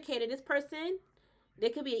 strong indicator. This person, they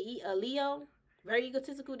could be a Leo, very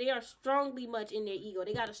egotistical. They are strongly much in their ego.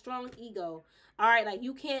 They got a strong ego. All right, like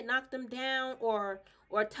you can't knock them down or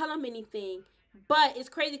tell them anything. But it's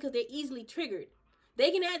crazy because they're easily triggered.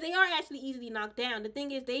 They are actually easily knocked down. The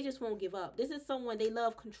thing is, they just won't give up. This is someone, they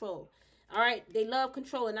love control. All right, they love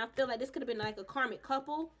control, and I feel like this could have been like a karmic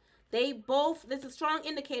couple. They both, this is a strong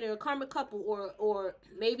indicator, a karmic couple, or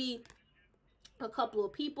maybe a couple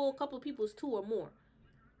of people. A couple of people is two or more.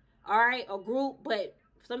 All right, a group, but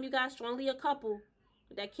some of you guys strongly a couple.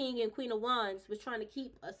 That King and Queen of Wands was trying to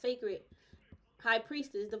keep a sacred high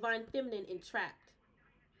priestess, divine feminine, entrapped.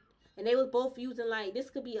 And they was both using, like, this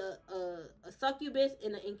could be a succubus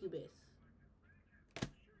and an incubus.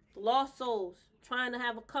 Lost souls trying to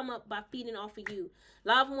have a come up by feeding off of you. A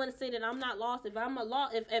lot of them want to say that I'm not lost. If I'm a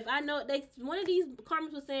lost, if I know, one of these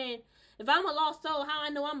karmas was saying, if I'm a lost soul, how I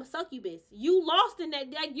know I'm a succubus? You lost in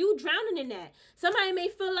that, like you drowning in that. Somebody may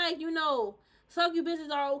feel like, you know,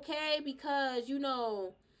 succubuses are okay because, you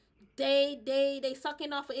know, they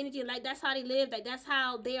sucking off of energy, and like that's how they live, like that's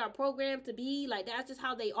how they are programmed to be, like that's just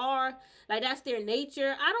how they are, like that's their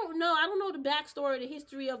nature. I don't know the backstory, the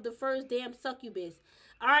history of the first damn succubus.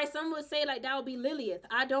 All right, some would say like that would be Lilith.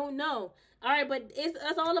 I don't know. All right, but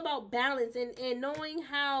it's all about balance and knowing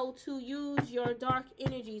how to use your dark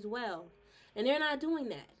energies well, and they're not doing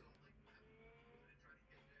that.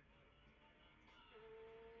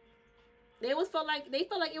 They felt like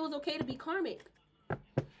it was okay to be karmic.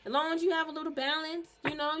 As long as you have a little balance,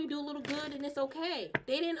 you know, you do a little good and it's okay.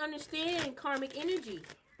 They didn't understand karmic energy.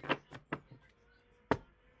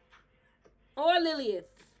 Or Lilith.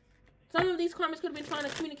 Some of these karmics could have been trying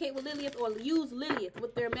to communicate with Lilith or use Lilith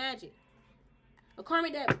with their magic. A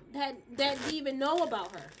karmic that didn't even know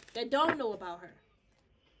about her. That don't know about her.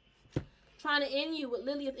 Trying to end you with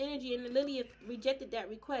Lilith energy, and Lilith rejected that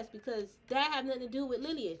request because that had nothing to do with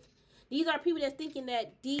Lilith. These are people that's thinking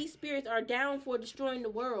that these spirits are down for destroying the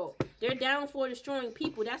world. They're down for destroying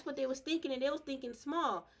people. That's what they was thinking, and they was thinking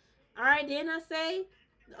small. All right, then I say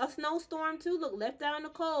a snowstorm too. Look, left out in the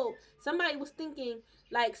cold. Somebody was thinking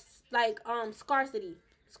like scarcity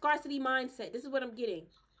mindset. This is what I'm getting.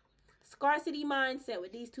 Scarcity mindset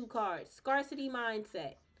with these two cards. Scarcity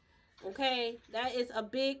mindset. Okay, that is a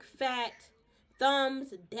big fat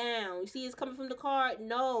thumbs down. You see, it's coming from the card.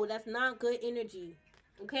 No, that's not good energy.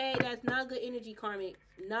 Okay, that's not good energy, karmic.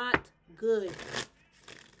 Not good.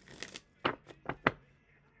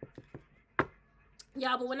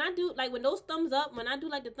 Yeah, but when I do, like, when those thumbs up, when I do,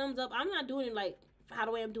 like, the thumbs up, I'm not doing it, like, how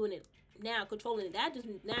the way I'm doing it now, controlling it. That just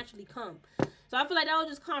naturally come. So I feel like that was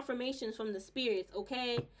just confirmations from the spirits,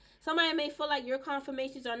 okay? Somebody may feel like your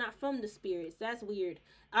confirmations are not from the spirits. That's weird.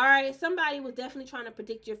 All right, somebody was definitely trying to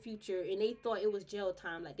predict your future, and they thought it was jail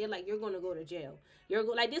time. Like, they're like, you're going to go to jail.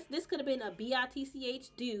 Like, this could have been a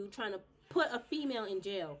BITCH dude trying to put a female in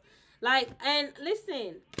jail. Like, and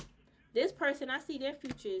listen, this person, I see their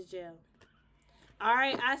future is jail. All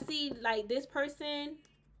right, I see, like, this person,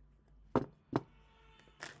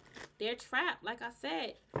 they're trapped. Like I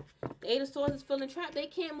said, the Eight of Swords is feeling trapped. They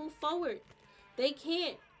can't move forward. They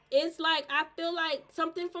can't. It's like, I feel like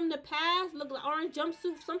something from the past, look like orange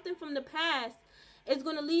jumpsuit, something from the past is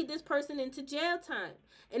going to lead this person into jail time.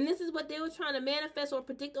 And this is what they were trying to manifest or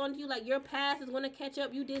predict onto you, like your past is going to catch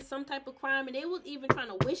up. You did some type of crime, and they was even trying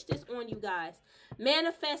to wish this on you guys.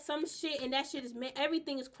 Manifest some shit, and that shit is,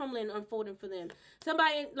 everything is crumbling and unfolding for them.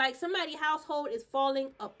 Somebody's household is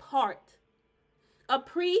falling apart. A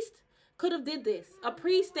priest could have did this. A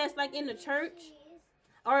priest that's like in the church,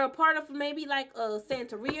 or a part of maybe like a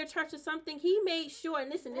Santeria church or something. He made sure, and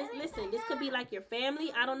listen, this could be like your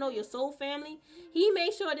family. I don't know, your soul family. He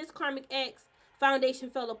made sure this karmic ex foundation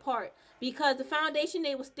fell apart because the foundation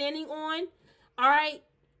they were standing on, all right,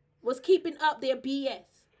 was keeping up their BS.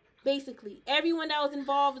 Basically, everyone that was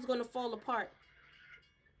involved is going to fall apart.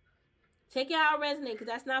 Take it how it resonates, because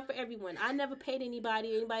that's not for everyone. I never paid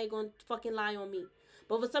anybody. Anybody going to fucking lie on me.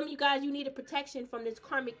 But for some of you guys, you needed protection from this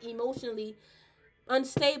karmic, emotionally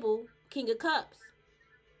unstable King of Cups.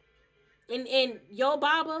 And your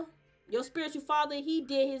Baba, your spiritual father, he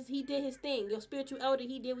did his thing. Your spiritual elder,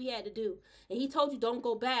 he did what he had to do. And he told you don't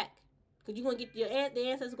go back, because you're going to get the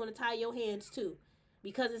ancestors are going to tie your hands too.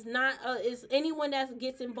 Because it's not it's anyone that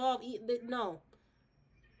gets involved. No.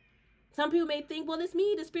 Some people may think, well, it's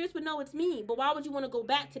me. The spirits would know it's me. But why would you want to go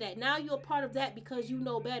back to that? Now you're a part of that because you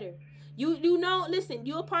know better. You know, listen,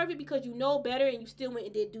 you're a part of it because you know better, and you still went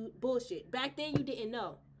and did bullshit. Back then you didn't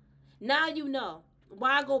know. Now you know.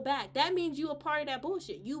 Why go back? That means you're a part of that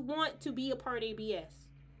bullshit. You want to be a part of ABS.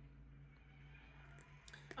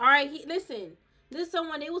 All right, listen. This is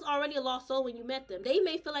someone, they was already a lost soul when you met them. They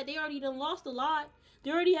may feel like they already done lost a lot.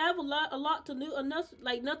 They already have a lot to lose, enough,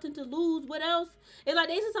 like nothing to lose. What else? It's like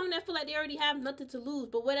this is someone that feel like they already have nothing to lose.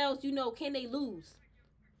 But what else, you know, can they lose?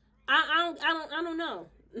 I don't know.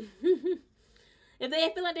 If they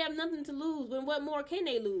feel like they have nothing to lose, then what more can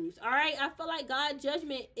they lose? All right, I feel like God's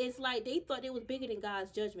judgment is like they thought it was bigger than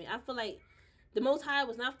God's judgment. I feel like the Most High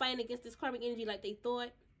was not fighting against this karmic energy like they thought.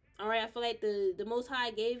 All right, I feel like the Most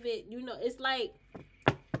High gave it, you know, it's like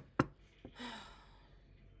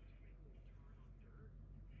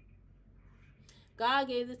God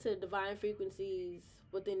gave it to divine frequencies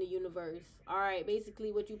within the universe. All right,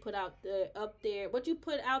 basically what you put out what you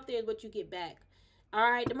put out there is what you get back. All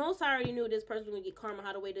right, the Most High already knew this person was going to get karma,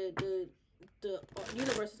 how the way the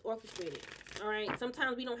universe is orchestrated. All right,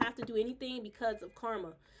 sometimes we don't have to do anything because of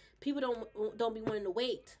karma. People don't be wanting to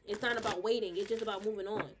wait. It's not about waiting. It's just about moving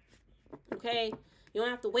on. Okay? You don't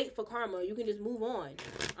have to wait for karma. You can just move on.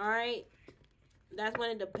 All right? That's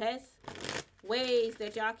one of the best ways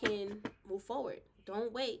that y'all can move forward.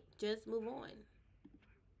 Don't wait. Just move on.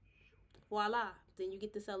 Voila. Then you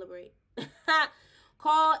get to celebrate.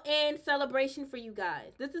 Call in celebration for you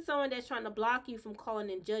guys. This is someone that's trying to block you from calling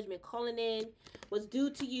in judgment. Calling in what's due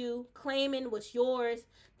to you. Claiming what's yours.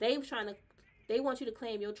 They want you to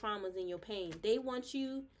claim your traumas and your pain. They want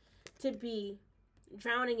you to be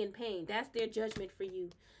drowning in pain. That's their judgment for you.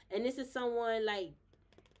 And this is someone like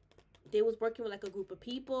they was working with like a group of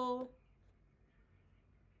people.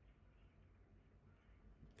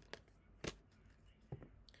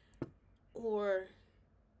 or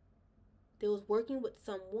they was working with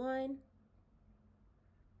someone.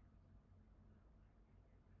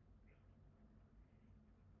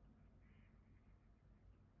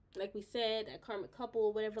 Like we said, a karmic couple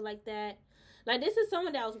or whatever like that. Like, this is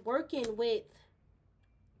someone that was working with,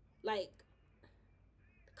 like,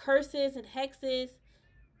 curses and hexes.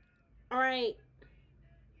 All right.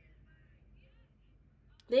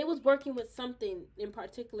 They was working with something in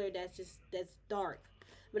particular that's dark.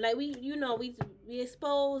 But like, we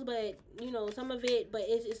expose, but some of it, but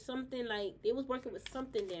it's something like they was working with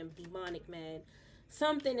something damn demonic, man.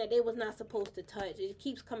 Something that they was not supposed to touch. It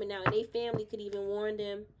keeps coming out, and their family could even warn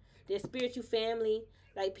them. Their spiritual family,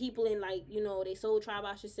 like people in like their soul tribe,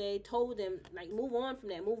 I should say, told them like move on from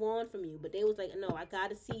that, move on from you. But they was like, no, I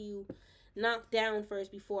gotta see you knocked down first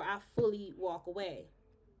before I fully walk away.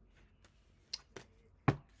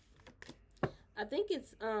 I think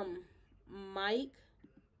it's Mike.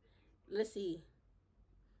 Let's see.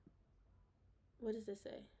 What does it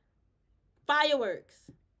say? Fireworks.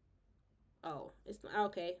 Oh, it's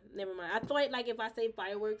okay. Never mind. I thought like if I say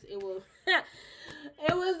fireworks, it will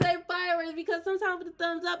it will say fireworks, because sometimes with the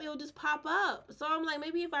thumbs up, it will just pop up. So I'm like,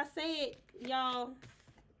 maybe if I say it, y'all.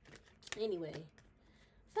 Anyway,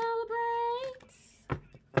 celebrate.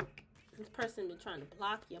 This person been trying to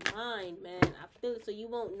block your mind, man. I feel it. So you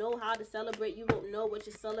won't know how to celebrate. You won't know what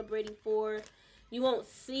you're celebrating for. You won't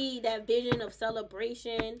see that vision of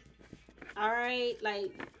celebration. All right,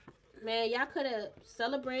 like, man, y'all could have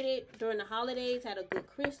celebrated during the holidays, had a good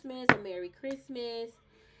Christmas, a Merry Christmas.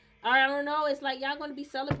 All right, I don't know. It's like y'all going to be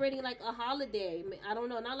celebrating like a holiday. I don't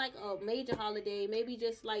know, not like a major holiday. Maybe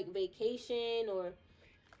just like vacation, or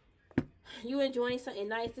you enjoying something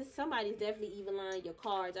nice. Somebody's definitely even lying your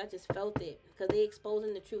cards. I just felt it because they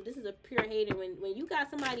exposing the truth. This is a pure hater. When you got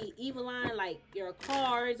somebody evil lying like your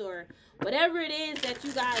cards or whatever it is that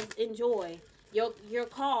you guys enjoy, your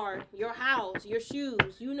car, your house, your shoes,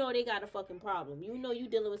 they got a fucking problem. You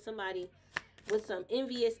dealing with somebody with some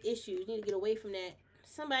envious issues. You need to get away from that.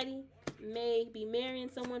 Somebody may be marrying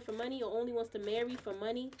someone for money or only wants to marry for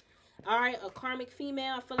money. All right, a karmic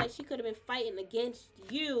female. I feel like she could have been fighting against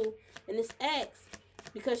you and this ex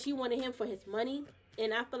because she wanted him for his money.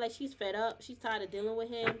 And I feel like she's fed up. She's tired of dealing with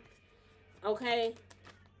him. Okay.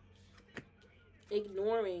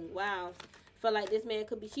 Ignoring. Wow. I feel like this man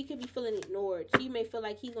she could be feeling ignored. She may feel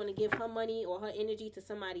like he's going to give her money or her energy to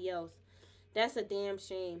somebody else. That's a damn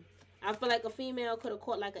shame. I feel like a female could have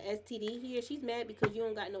caught like an STD here. She's mad because you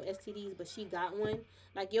don't got no STDs, but she got one.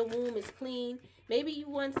 Like, your womb is clean. Maybe you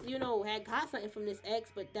once, had got something from this ex,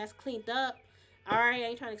 but that's cleaned up. All right, I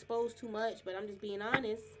ain't trying to expose too much, but I'm just being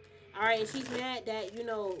honest. All right, and she's mad that,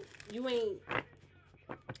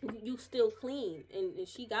 you still clean, and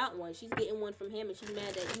she got one. She's getting one from him, and she's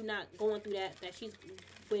mad that you're not going through that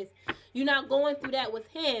you're not going through that with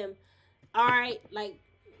him. All right, like,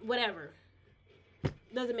 whatever.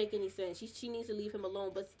 Doesn't make any sense. She needs to leave him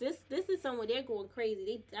alone. But this is someone, they're going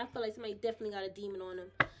crazy. I feel like somebody definitely got a demon on them.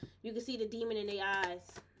 You can see the demon in their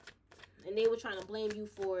eyes, and they were trying to blame you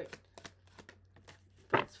for it.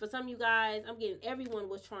 But for some of you guys, I'm getting everyone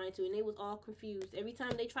was trying to, and they was all confused. Every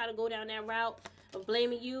time they try to go down that route of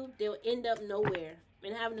blaming you, they'll end up nowhere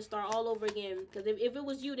and having to start all over again. Because if it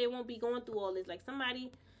was you, they won't be going through all this. Like,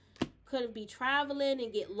 somebody could be traveling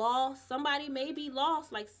and get lost. Somebody may be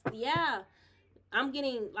lost. Like, yeah. I'm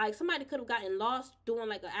getting, like, somebody could have gotten lost doing,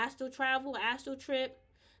 like, an astral travel, an astral trip.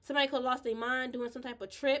 Somebody could have lost their mind doing some type of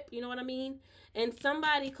trip, you know what I mean? And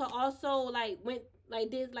somebody could also, like,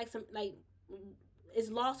 is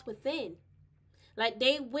lost within. Like,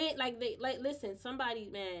 they went, listen, somebody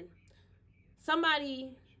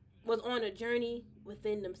was on a journey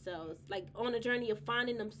within themselves. Like, on a journey of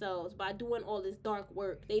finding themselves by doing all this dark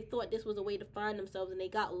work. They thought this was a way to find themselves, and they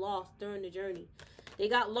got lost during the journey. They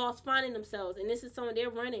got lost finding themselves, and this is someone they're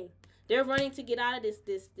running. They're running to get out of this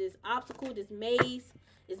obstacle, this maze,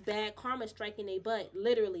 this bad karma striking their butt,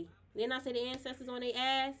 literally. Then I say the ancestors on their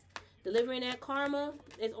ass, delivering that karma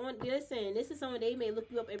is on. Listen, this is someone they may look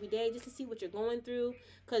you up every day just to see what you're going through,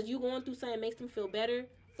 because you going through something makes them feel better,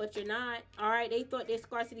 but you're not. All right, they thought their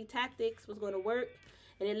scarcity tactics was going to work,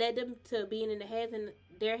 and it led them to being in the heads and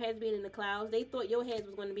their heads being in the clouds. They thought your heads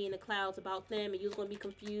was going to be in the clouds about them, and you was going to be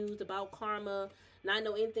confused about karma. Not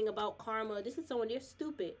know anything about karma. This is someone, they're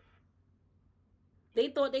stupid. They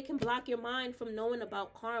thought they can block your mind from knowing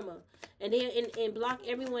about karma, and and block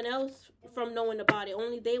everyone else from knowing about it.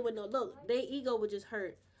 Only they would know. Look, their ego would just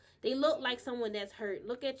hurt. They look like someone that's hurt.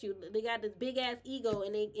 Look at you. They got this big ass ego,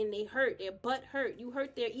 and they hurt. Their butt hurt. You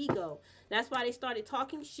hurt their ego. That's why they started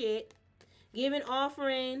talking shit, giving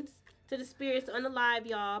offerings to the spirits to unalive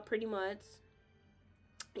y'all, pretty much.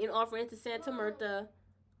 and offering to Santa Murta,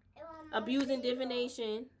 abusing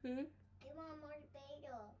divination.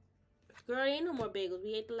 Girl, ain't no more bagels.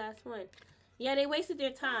 We ate the last one. Yeah, they wasted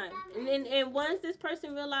their time. And once this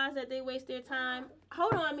person realized that they waste their time,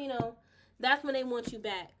 hold on, Mino, that's when they want you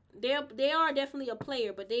back. They are definitely a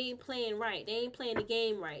player, but they ain't playing right. They ain't playing the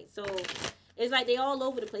game right. So it's like they all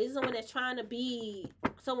over the place. It's someone that's trying to be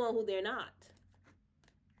someone who they're not.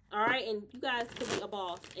 All right, and you guys could be a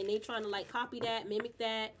boss, and they trying to like copy that, mimic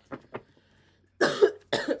that.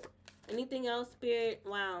 Anything else, Spirit?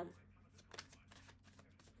 Wow.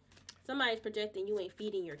 Somebody's projecting you ain't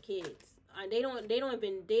feeding your kids. They don't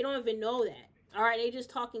even know that. All right, they just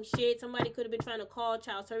talking shit. Somebody could have been trying to call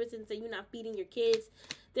child services and say you're not feeding your kids.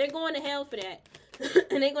 They're going to hell for that,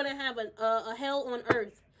 and they're gonna have a hell on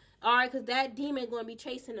earth. All right, because that demon going to be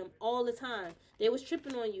chasing them all the time. They was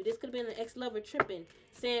tripping on you. This could have been an ex-lover tripping,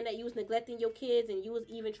 saying that you was neglecting your kids and you was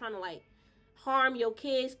even trying to like harm your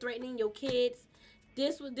kids, threatening your kids.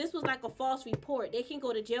 This was like a false report. They can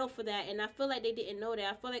go to jail for that, and I feel like they didn't know that.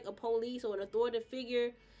 I feel like a police or an authoritative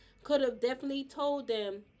figure could have definitely told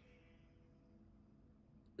them.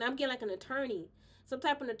 Now I'm getting like an attorney. Some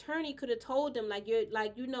type of attorney could have told them like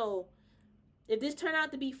if this turned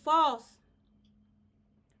out to be false,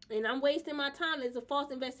 and I'm wasting my time, it's a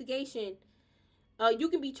false investigation, you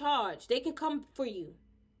can be charged. They can come for you.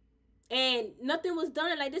 And nothing was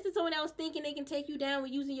done. Like, this is someone that was thinking they can take you down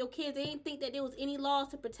with using your kids. They didn't think that there was any laws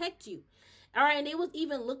to protect you. All right, and they was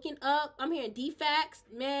even looking up, I'm hearing defacts.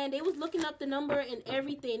 Man, they was looking up the number and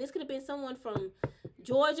everything. This could have been someone from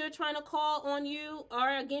Georgia trying to call on you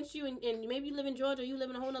or against you. And maybe you live in Georgia or you live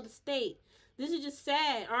in a whole other state. This is just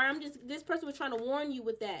sad. All right, this person was trying to warn you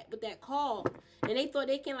with that call. And they thought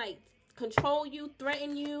they can, like, control you,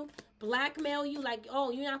 threaten you, blackmail you, like,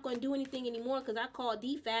 oh, you're not going to do anything anymore because I called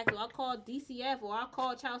DFACS or I called DCF or I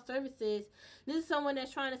called child services. This is someone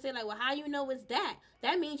that's trying to say, like, well, how you know it's that?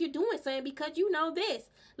 That means you're doing something because you know this.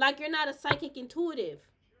 Like, you're not a psychic intuitive.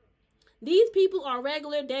 These people are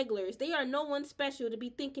regular degglers. They are no one special to be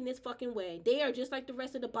thinking this fucking way. They are just like the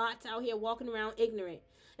rest of the bots out here walking around ignorant.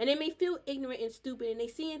 And they may feel ignorant and stupid and they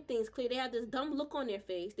seeing things clear. They have this dumb look on their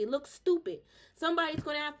face. They look stupid. Somebody's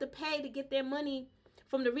going to have to pay to get their money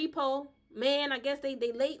from the repo. Man, I guess they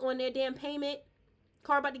late on their damn payment.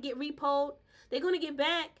 Car about to get repoed. They're going to get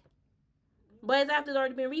back. But it's after it's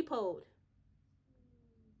already been repoed.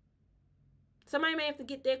 Somebody may have to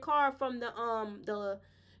get their car from the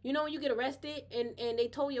you know when you get arrested and they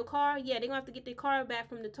tow your car? Yeah, they're going to have to get their car back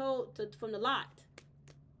from the lot.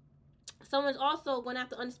 Someone's also going to have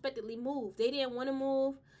to unexpectedly move. They didn't want to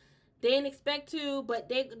move. They didn't expect to, but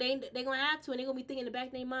they're going to have to, and they're going to be thinking in the back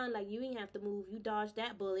of their mind, like, you ain't have to move. You dodged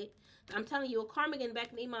that bullet. I'm telling you, a karmic in the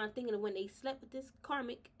back of their mind thinking of when they slept with this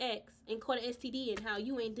karmic ex and caught an STD and how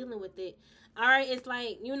you ain't dealing with it. All right, it's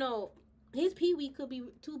like, his pee-wee could be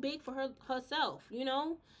too big for herself,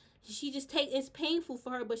 She just it's painful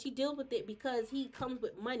for her, but she deals with it because he comes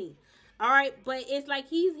with money. All right, but it's like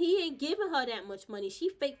he ain't giving her that much money. She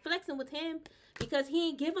fake flexing with him because he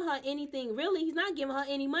ain't giving her anything. Really, he's not giving her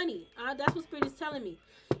any money. That's what Spirit is telling me.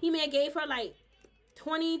 He may have gave her like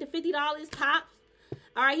 $20 to $50 tops.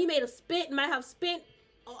 All right, he might have spent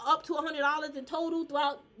up to $100 in total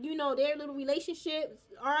throughout, their little relationship.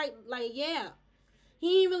 All right, like, yeah.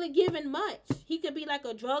 He ain't really giving much. He could be like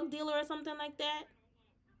a drug dealer or something like that.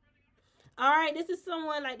 All right, this is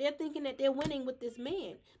someone like they're thinking that they're winning with this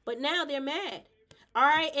man, but now they're mad. All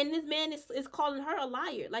right, and this man is calling her a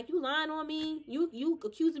liar. Like, you lying on me. You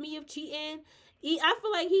accusing me of cheating. I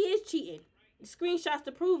feel like he is cheating. Screenshots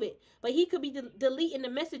to prove it. But he could be deleting the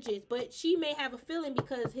messages. But she may have a feeling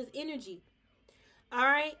because his energy. All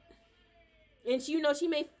right, and she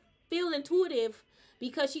may feel intuitive.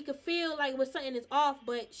 Because she could feel like when something is off,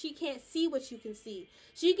 but she can't see what you can see.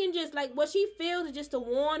 She can just, like, what she feels is just to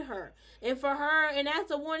warn her. And for her, and that's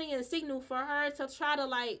a warning and a signal for her to try to,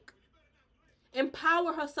 like,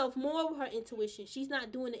 empower herself more with her intuition. She's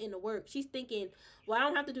not doing it in the work. She's thinking, well, I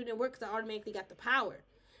don't have to do it in work because I automatically got the power.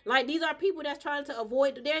 Like, these are people that's trying to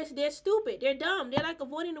avoid, they're stupid. They're dumb. They're, like,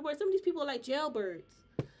 avoiding the work. Some of these people are like jailbirds.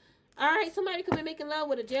 All right, somebody could be making love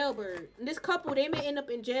with a jailbird. And this couple, they may end up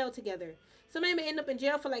in jail together. Somebody may end up in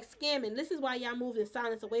jail for, like, scamming. This is why y'all moved in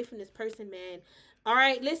silence away from this person, man. All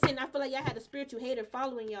right, listen, I feel like y'all had a spiritual hater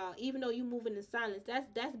following y'all, even though you moving in silence.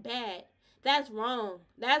 That's bad. That's wrong.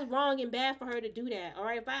 That's wrong and bad for her to do that. All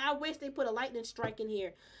right, I wish they put a lightning strike in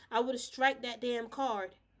here. I would have struck that damn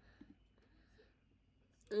card.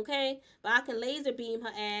 Okay? But I can laser beam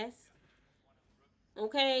her ass.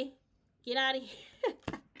 Okay? Get out of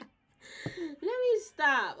here. Let me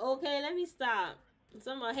stop. Okay, let me stop.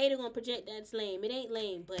 Some hater gonna project that's lame. It ain't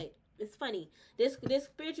lame, but it's funny. This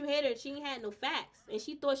spiritual hater, she ain't had no facts, and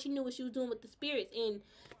she thought she knew what she was doing with the spirits, and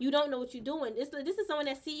you don't know what you're doing. This is someone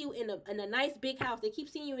that see you in a nice big house. They keep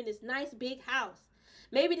seeing you in this nice big house.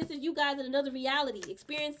 Maybe this is you guys in another reality,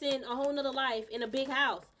 experiencing a whole nother life in a big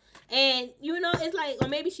house. And, you know, it's like, or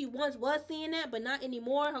maybe she once was seeing that, but not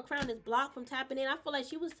anymore. Her crown is blocked from tapping in. I feel like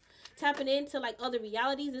she was tapping into, like, other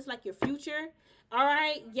realities. It's like your future. All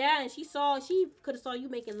right? Yeah, and she could have saw you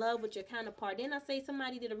making love with your counterpart. Didn't I say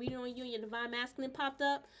somebody did a reading on you and your divine masculine popped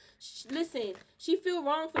up? Listen, she feel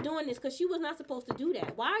wrong for doing this because she was not supposed to do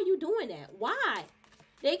that. Why are you doing that? Why?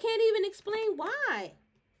 They can't even explain why.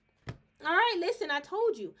 All right, listen, I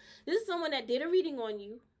told you. This is someone that did a reading on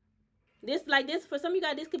you. This, for some of you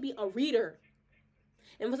guys, this could be a reader.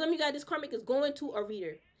 And for some of you guys, this karmic is going to a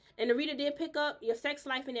reader. And the reader did pick up your sex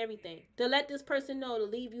life and everything. To let this person know to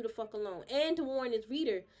leave you the fuck alone. And to warn this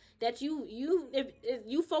reader that if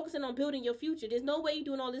you focusing on building your future, there's no way you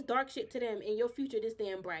doing all this dark shit to them and your future this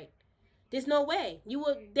damn bright. There's no way.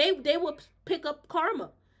 They will pick up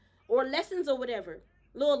karma. Or lessons or whatever.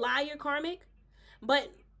 Little liar karmic.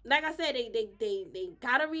 But, like I said, they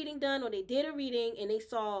got a reading done, or they did a reading and they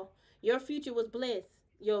saw your future was bliss.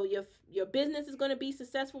 Your business is going to be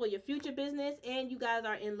successful, or your future business, and you guys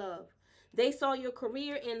are in love. They saw your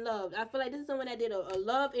career in love. I feel like this is someone that did a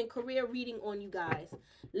love and career reading on you guys.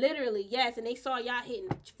 Literally, yes. And they saw y'all hitting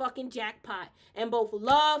fucking jackpot in both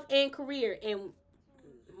love and career. And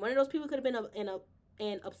one of those people could have been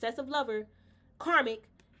an obsessive lover, karmic,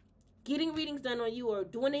 getting readings done on you or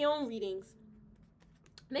doing their own readings.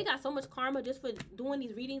 They got so much karma just for doing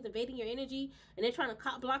these readings, invading your energy, and they're trying to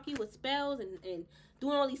cop block you with spells and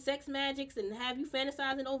doing all these sex magics and have you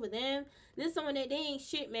fantasizing over them. This is someone that they ain't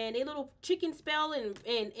shit, man. They little chicken spell and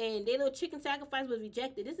their little chicken sacrifice was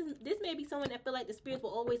rejected. This may be someone that feel like the spirits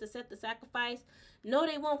will always accept the sacrifice. No,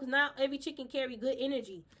 they won't, because not every chicken carry good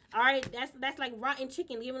energy. All right, that's like rotten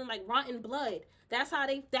chicken, giving them like rotten blood.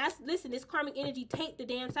 Listen, this karmic energy taint the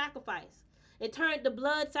damn sacrifice. It turned the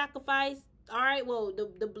blood sacrifice. All right, well,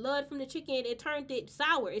 the blood from the chicken, it turned it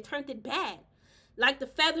sour. It turned it bad. Like the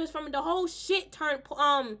feathers from the whole shit turned,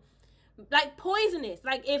 like poisonous.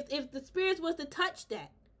 Like if the spirits was to touch that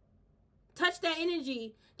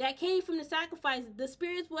energy that came from the sacrifice, the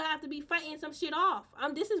spirits will have to be fighting some shit off.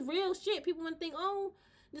 This is real shit. People want to think, oh,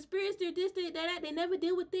 the spirits, they're this, they're that. They never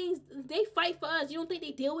deal with things. They fight for us. You don't think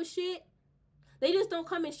they deal with shit? They just don't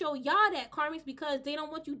come and show y'all that, karmics, because they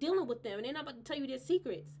don't want you dealing with them. And they're not about to tell you their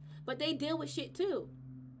secrets. But they deal with shit too.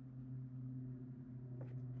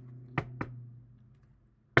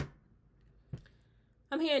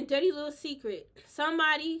 I'm hearing dirty little secret.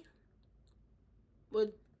 Somebody was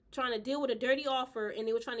trying to deal with a dirty offer and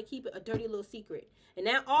they were trying to keep it a dirty little secret. And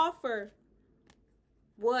that offer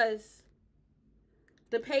was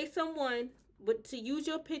to pay someone to use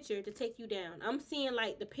your picture to take you down. I'm seeing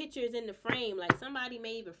like the pictures in the frame. Like somebody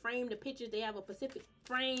may even frame the pictures. They have a specific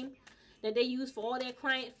frame that they use for all their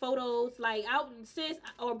client photos. Like, sis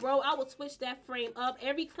or bro, I would switch that frame up.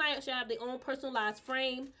 Every client should have their own personalized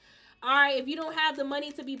frame. All right, if you don't have the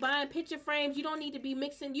money to be buying picture frames, you don't need to be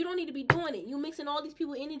mixing. You don't need to be doing it. You mixing all these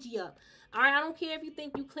people energy up. All right, I don't care if you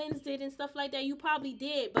think you cleansed it and stuff like that. You probably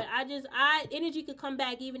did, but energy could come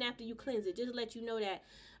back even after you cleanse it. Just to let you know that.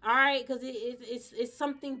 All right, because it's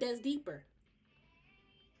something that's deeper.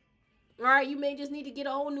 All right, you may just need to get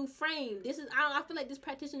a whole new frame. I feel like this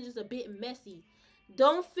practitioner is just a bit messy.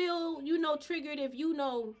 Don't feel, triggered if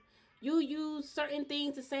you use certain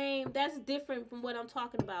things the same. That's different from what I'm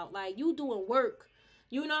talking about. Like, you doing work,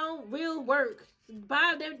 real work.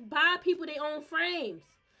 Buy people their own frames.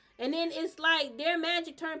 And then it's like their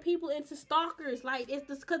magic turned people into stalkers. Like, it's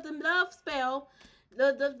just because the love spell,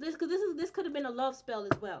 this could have been a love spell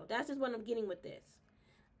as well. That's just what I'm getting with this.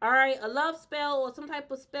 All right, a love spell or some type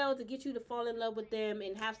of spell to get you to fall in love with them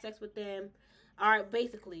and have sex with them. All right,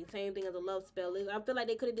 basically, same thing as a love spell. I feel like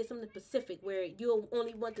they could have did something specific where you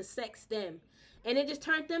only want to sex them. And it just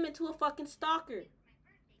turned them into a fucking stalker.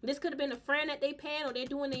 This could have been a friend that they paying or they're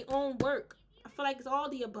doing their own work. I feel like it's all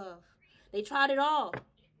the above. They tried it all.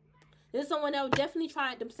 There's someone that would definitely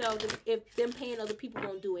try it themselves if them paying other people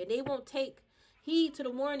won't do it. They won't take heed to the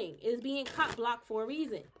warning. It's being cop blocked for a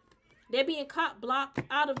reason. They're being cop blocked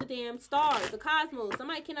out of the damn stars, the cosmos.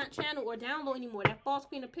 Somebody cannot channel or download anymore. That false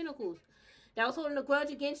queen of pentacles that was holding a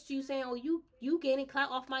grudge against you, saying, oh, you gaining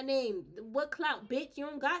clout off my name. What clout, bitch? You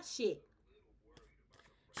don't got shit.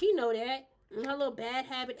 She know that. Her little bad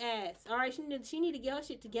habit ass. All right, she need to get her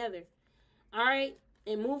shit together. All right,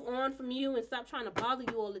 and move on from you and stop trying to bother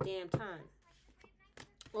you all the damn time.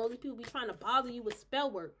 All these people be trying to bother you with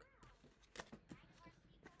spell work.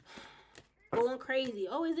 Going crazy.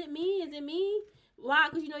 Oh, is it me? Is it me? Why?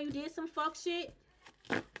 Because you know you did some fuck shit,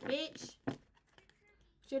 bitch.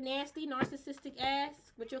 With your nasty, narcissistic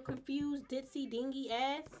ass. With your confused, ditzy, dingy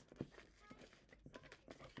ass.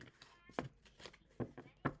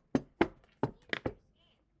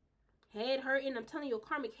 Head hurting. I'm telling you, your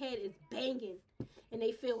karmic head is banging. And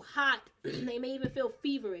they feel hot. They may even feel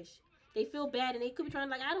feverish. They feel bad. And they could be trying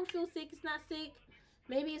like, I don't feel sick. It's not sick.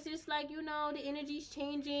 Maybe it's just like, you know, the energy's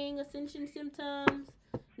changing. Ascension symptoms.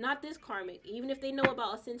 Not this karmic. Even if they know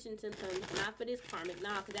about ascension symptoms. Not for this karmic.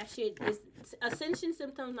 Nah, because that shit is... Ascension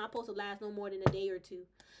symptoms not supposed to last no more than a day or two.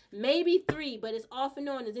 Maybe 3. But it's off and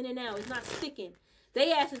on. It's in and out. It's not sticking.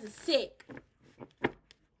 They asses is sick.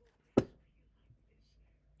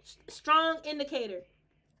 Strong indicator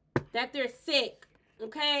that they're sick.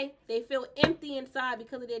 Okay? They feel empty inside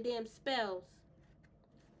because of their damn spells.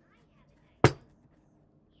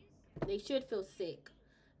 They should feel sick.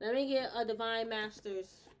 Let me get a Divine Masters.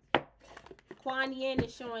 Kuan Yin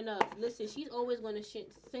is showing up. Listen, she's always going to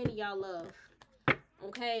send y'all love.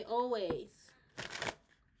 Okay? Always.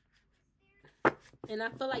 And I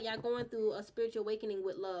feel like y'all going through a spiritual awakening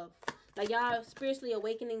with love. Like y'all spiritually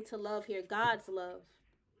awakening to love here. God's love.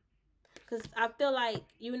 Because I feel like,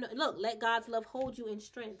 you know, look, let God's love hold you in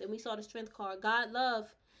strength. And we saw the strength card. God love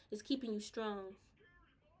is keeping you strong.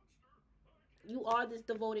 You are this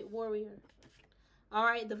devoted warrior. All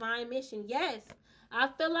right, divine mission. Yes. I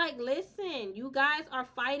feel like, listen, you guys are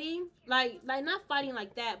fighting. Like not fighting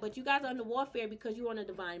like that, but you guys are under warfare because you're on a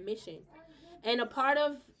divine mission. And a part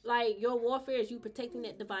of, like, your warfare is you protecting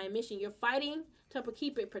that divine mission. You're fighting to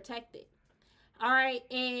keep it protected. All right,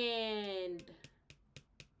 and...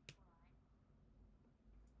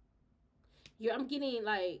 I'm getting,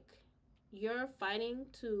 like, you're fighting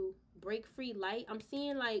to break free light. I'm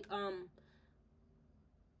seeing, like,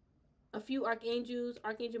 a few archangels.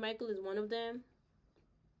 Archangel Michael is one of them.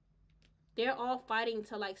 They're all fighting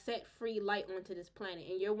to, like, set free light onto this planet.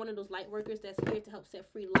 And you're one of those light workers that's here to help set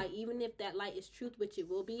free light. Even if that light is truth, which it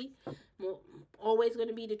will be. Always going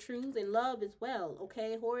to be the truth and love as well.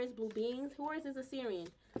 Okay? Horus, blue beings. Horus is Assyrian.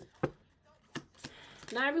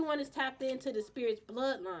 Not everyone is tapped into the spirit's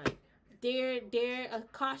bloodline. They're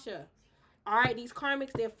Akasha. Alright, these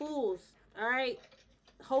karmics, they're fools. Alright?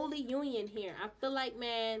 Holy union here. I feel like,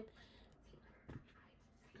 man,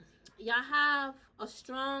 y'all have a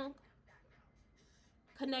strong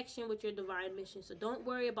connection with your divine mission. So don't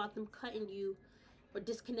worry about them cutting you or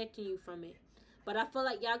disconnecting you from it. But I feel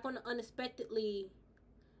like y'all gonna unexpectedly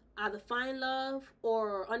either find love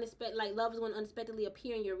or like love is gonna unexpectedly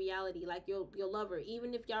appear in your reality. Like your lover.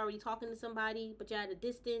 Even if y'all already talking to somebody, but y'all at a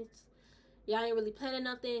distance. Y'all ain't really planning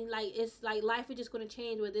nothing. Like, it's like life is just going to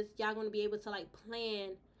change where y'all going to be able to, like,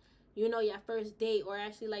 plan, you know, your first date or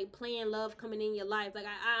actually, like, plan love coming in your life. Like,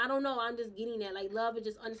 I don't know. I'm just getting that. Like, love is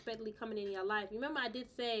just unexpectedly coming in your life. Remember, I did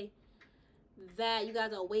say that you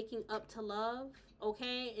guys are waking up to love,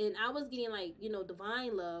 okay? And I was getting, like, you know,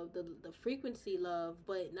 divine love, the frequency love.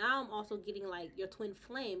 But now I'm also getting, like, your twin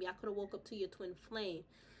flame. Y'all could have woke up to your twin flame.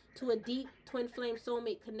 To a deep twin flame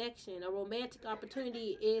soulmate connection. A romantic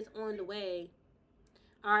opportunity is on the way.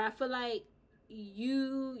 Alright, I feel like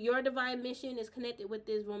your divine mission is connected with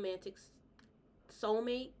this romantic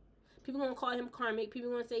soulmate. People gonna call him karmic.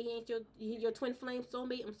 People gonna say he ain't your twin flame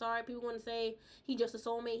soulmate. I'm sorry. People gonna say he's just a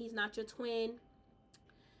soulmate. He's not your twin.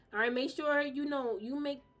 Alright, make sure you know you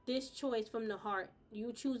make this choice from the heart.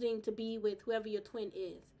 You choosing to be with whoever your twin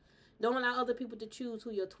is. Don't allow other people to choose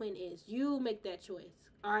who your twin is. You make that choice.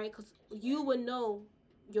 Alright, because you would know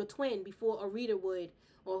your twin before a reader would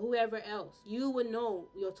or whoever else. You would know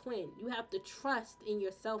your twin. You have to trust in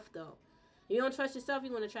yourself, though. If you don't trust yourself,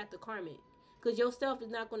 you're going to attract the karmic. Because yourself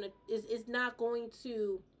is not going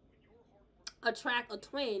to attract a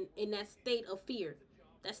twin in that state of fear.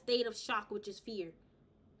 That state of shock, which is fear.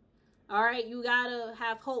 Alright, you got to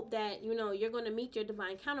have hope that, you know, you're going to meet your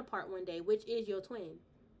divine counterpart one day, which is your twin.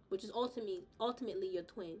 Which is ultimately your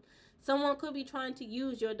twin. Someone could be trying to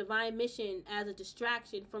use your divine mission as a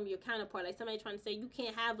distraction from your counterpart. Like somebody trying to say you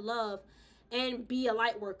can't have love and be a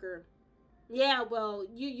light worker. Yeah, well,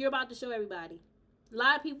 you're about to show everybody. A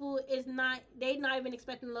lot of people they're not even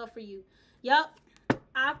expecting love for you. Yup.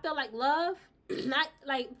 I feel like love, not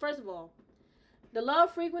like, first of all, the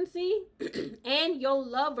love frequency and your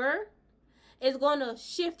lover is going to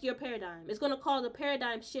shift your paradigm. It's going to cause a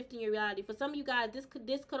paradigm shift in your reality. For some of you guys, this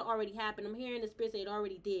could already happen. I'm hearing the spirit say it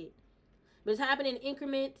already did. But it's happening in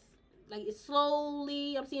increments. Like, it's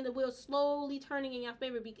slowly, I'm seeing the wheel slowly turning in your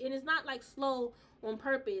favor. And it's not like slow on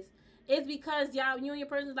purpose. It's because y'all, you and your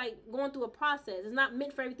person's like going through a process. It's not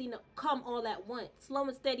meant for everything to come all at once. Slow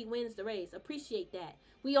and steady wins the race. Appreciate that.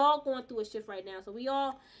 We all going through a shift right now, so we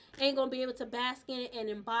all ain't gonna be able to bask in it and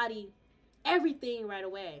embody everything right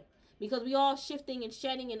away, because we all shifting and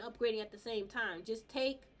shedding and upgrading at the same time. Just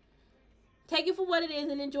take it for what it is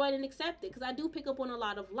and enjoy it and accept it, because I do pick up on a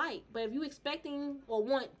lot of light. But if you expecting or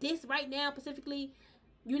want this right now specifically,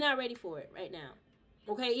 you're not ready for it right now.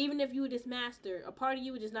 Okay, even if you this master, a part of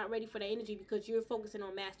you is just not ready for the energy because you're focusing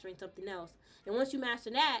on mastering something else. And once you master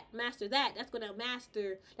that, that's gonna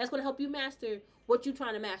help you master what you're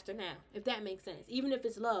trying to master now, if that makes sense. Even if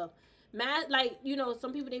it's love. Like, you know,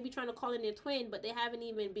 some people, they be trying to call in their twin, but they haven't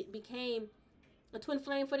even became a twin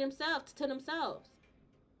flame for themselves, to themselves.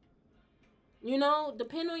 You know,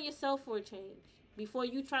 depend on yourself for a change before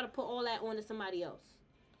you try to put all that onto somebody else.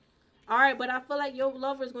 All right, but I feel like your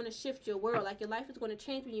lover is going to shift your world. Like, your life is going to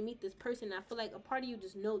change when you meet this person. I feel like a part of you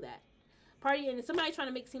just know that. Part of you, and somebody trying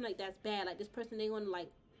to make it seem like that's bad. Like, this person, they going to,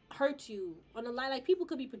 like, hurt you on the lie. Like, people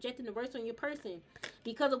could be projecting the worst on your person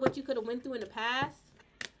because of what you could have went through in the past.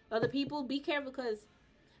 Other people, be careful, because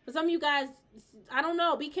for some of you guys, I don't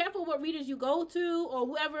know, be careful what readers you go to or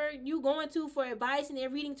whoever you going to for advice, and they're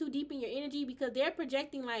reading too deep in your energy, because they're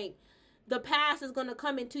projecting like the past is going to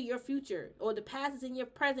come into your future, or the past is in your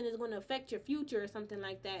present is going to affect your future or something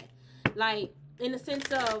like that. Like, in the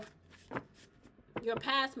sense of your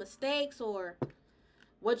past mistakes or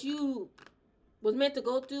what you was meant to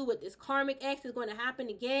go through with this karmic ex is going to happen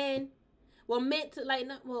again. Well, meant to, like,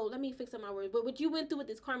 not, well, let me fix up my words. But what you went through with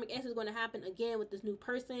this karmic ex is going to happen again with this new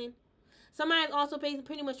person. Somebody's also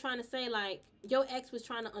pretty much trying to say, like, your ex was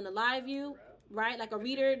trying to unalive you, right? Like a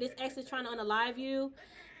reader, this ex is trying to unalive you.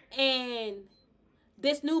 And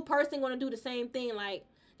this new person going to do the same thing. Like,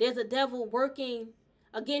 there's a devil working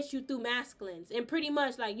against you through masculines. And pretty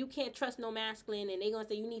much, like, you can't trust no masculine. And they're going to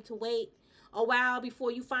say you need to wait a while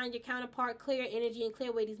before you find your counterpart, clear energy and clear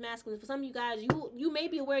away these masculines. For some of you guys, you may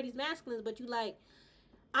be aware of these masculines, but you like,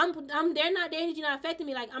 their energy not affecting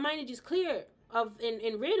me. Like, I might just clear of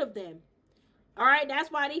and rid of them. All right,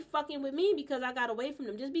 that's why they fucking with me, because I got away from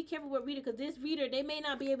them. Just be careful with reader, because this reader, they may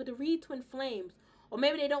not be able to read twin flames, or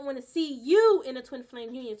maybe they don't want to see you in a twin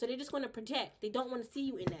flame union, so they're just going to project. They don't want to see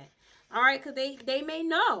you in that. All right, because they may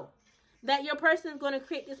know that your person is going to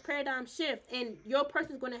create this paradigm shift, and your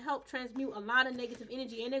person is going to help transmute a lot of negative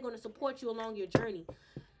energy, and they're going to support you along your journey.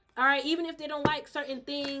 All right, even if they don't like certain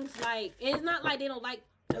things, like, it's not like they don't like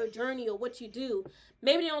your journey or what you do.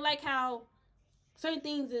 Maybe they don't like how certain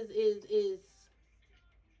things is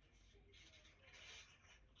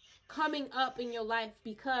coming up in your life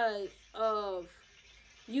because of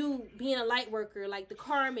you being a light worker, like the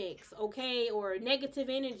karmics, okay, or negative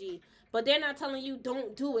energy. But they're not telling you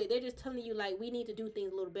don't do it. They're just telling you, like, we need to do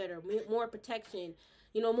things a little better, more protection,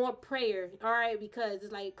 you know, more prayer, all right? Because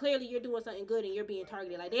it's like, clearly you're doing something good and you're being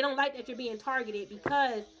targeted. Like, they don't like that you're being targeted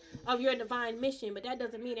because of your divine mission, but that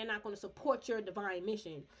doesn't mean they're not going to support your divine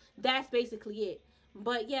mission. That's basically it.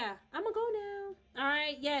 But yeah, I'm going to go now. All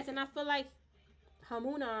right, yes, and I feel like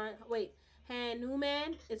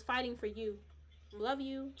Hanuman is fighting for you. Love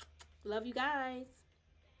you. Love you guys.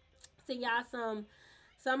 See y'all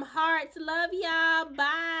some hearts. Love y'all.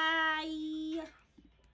 Bye.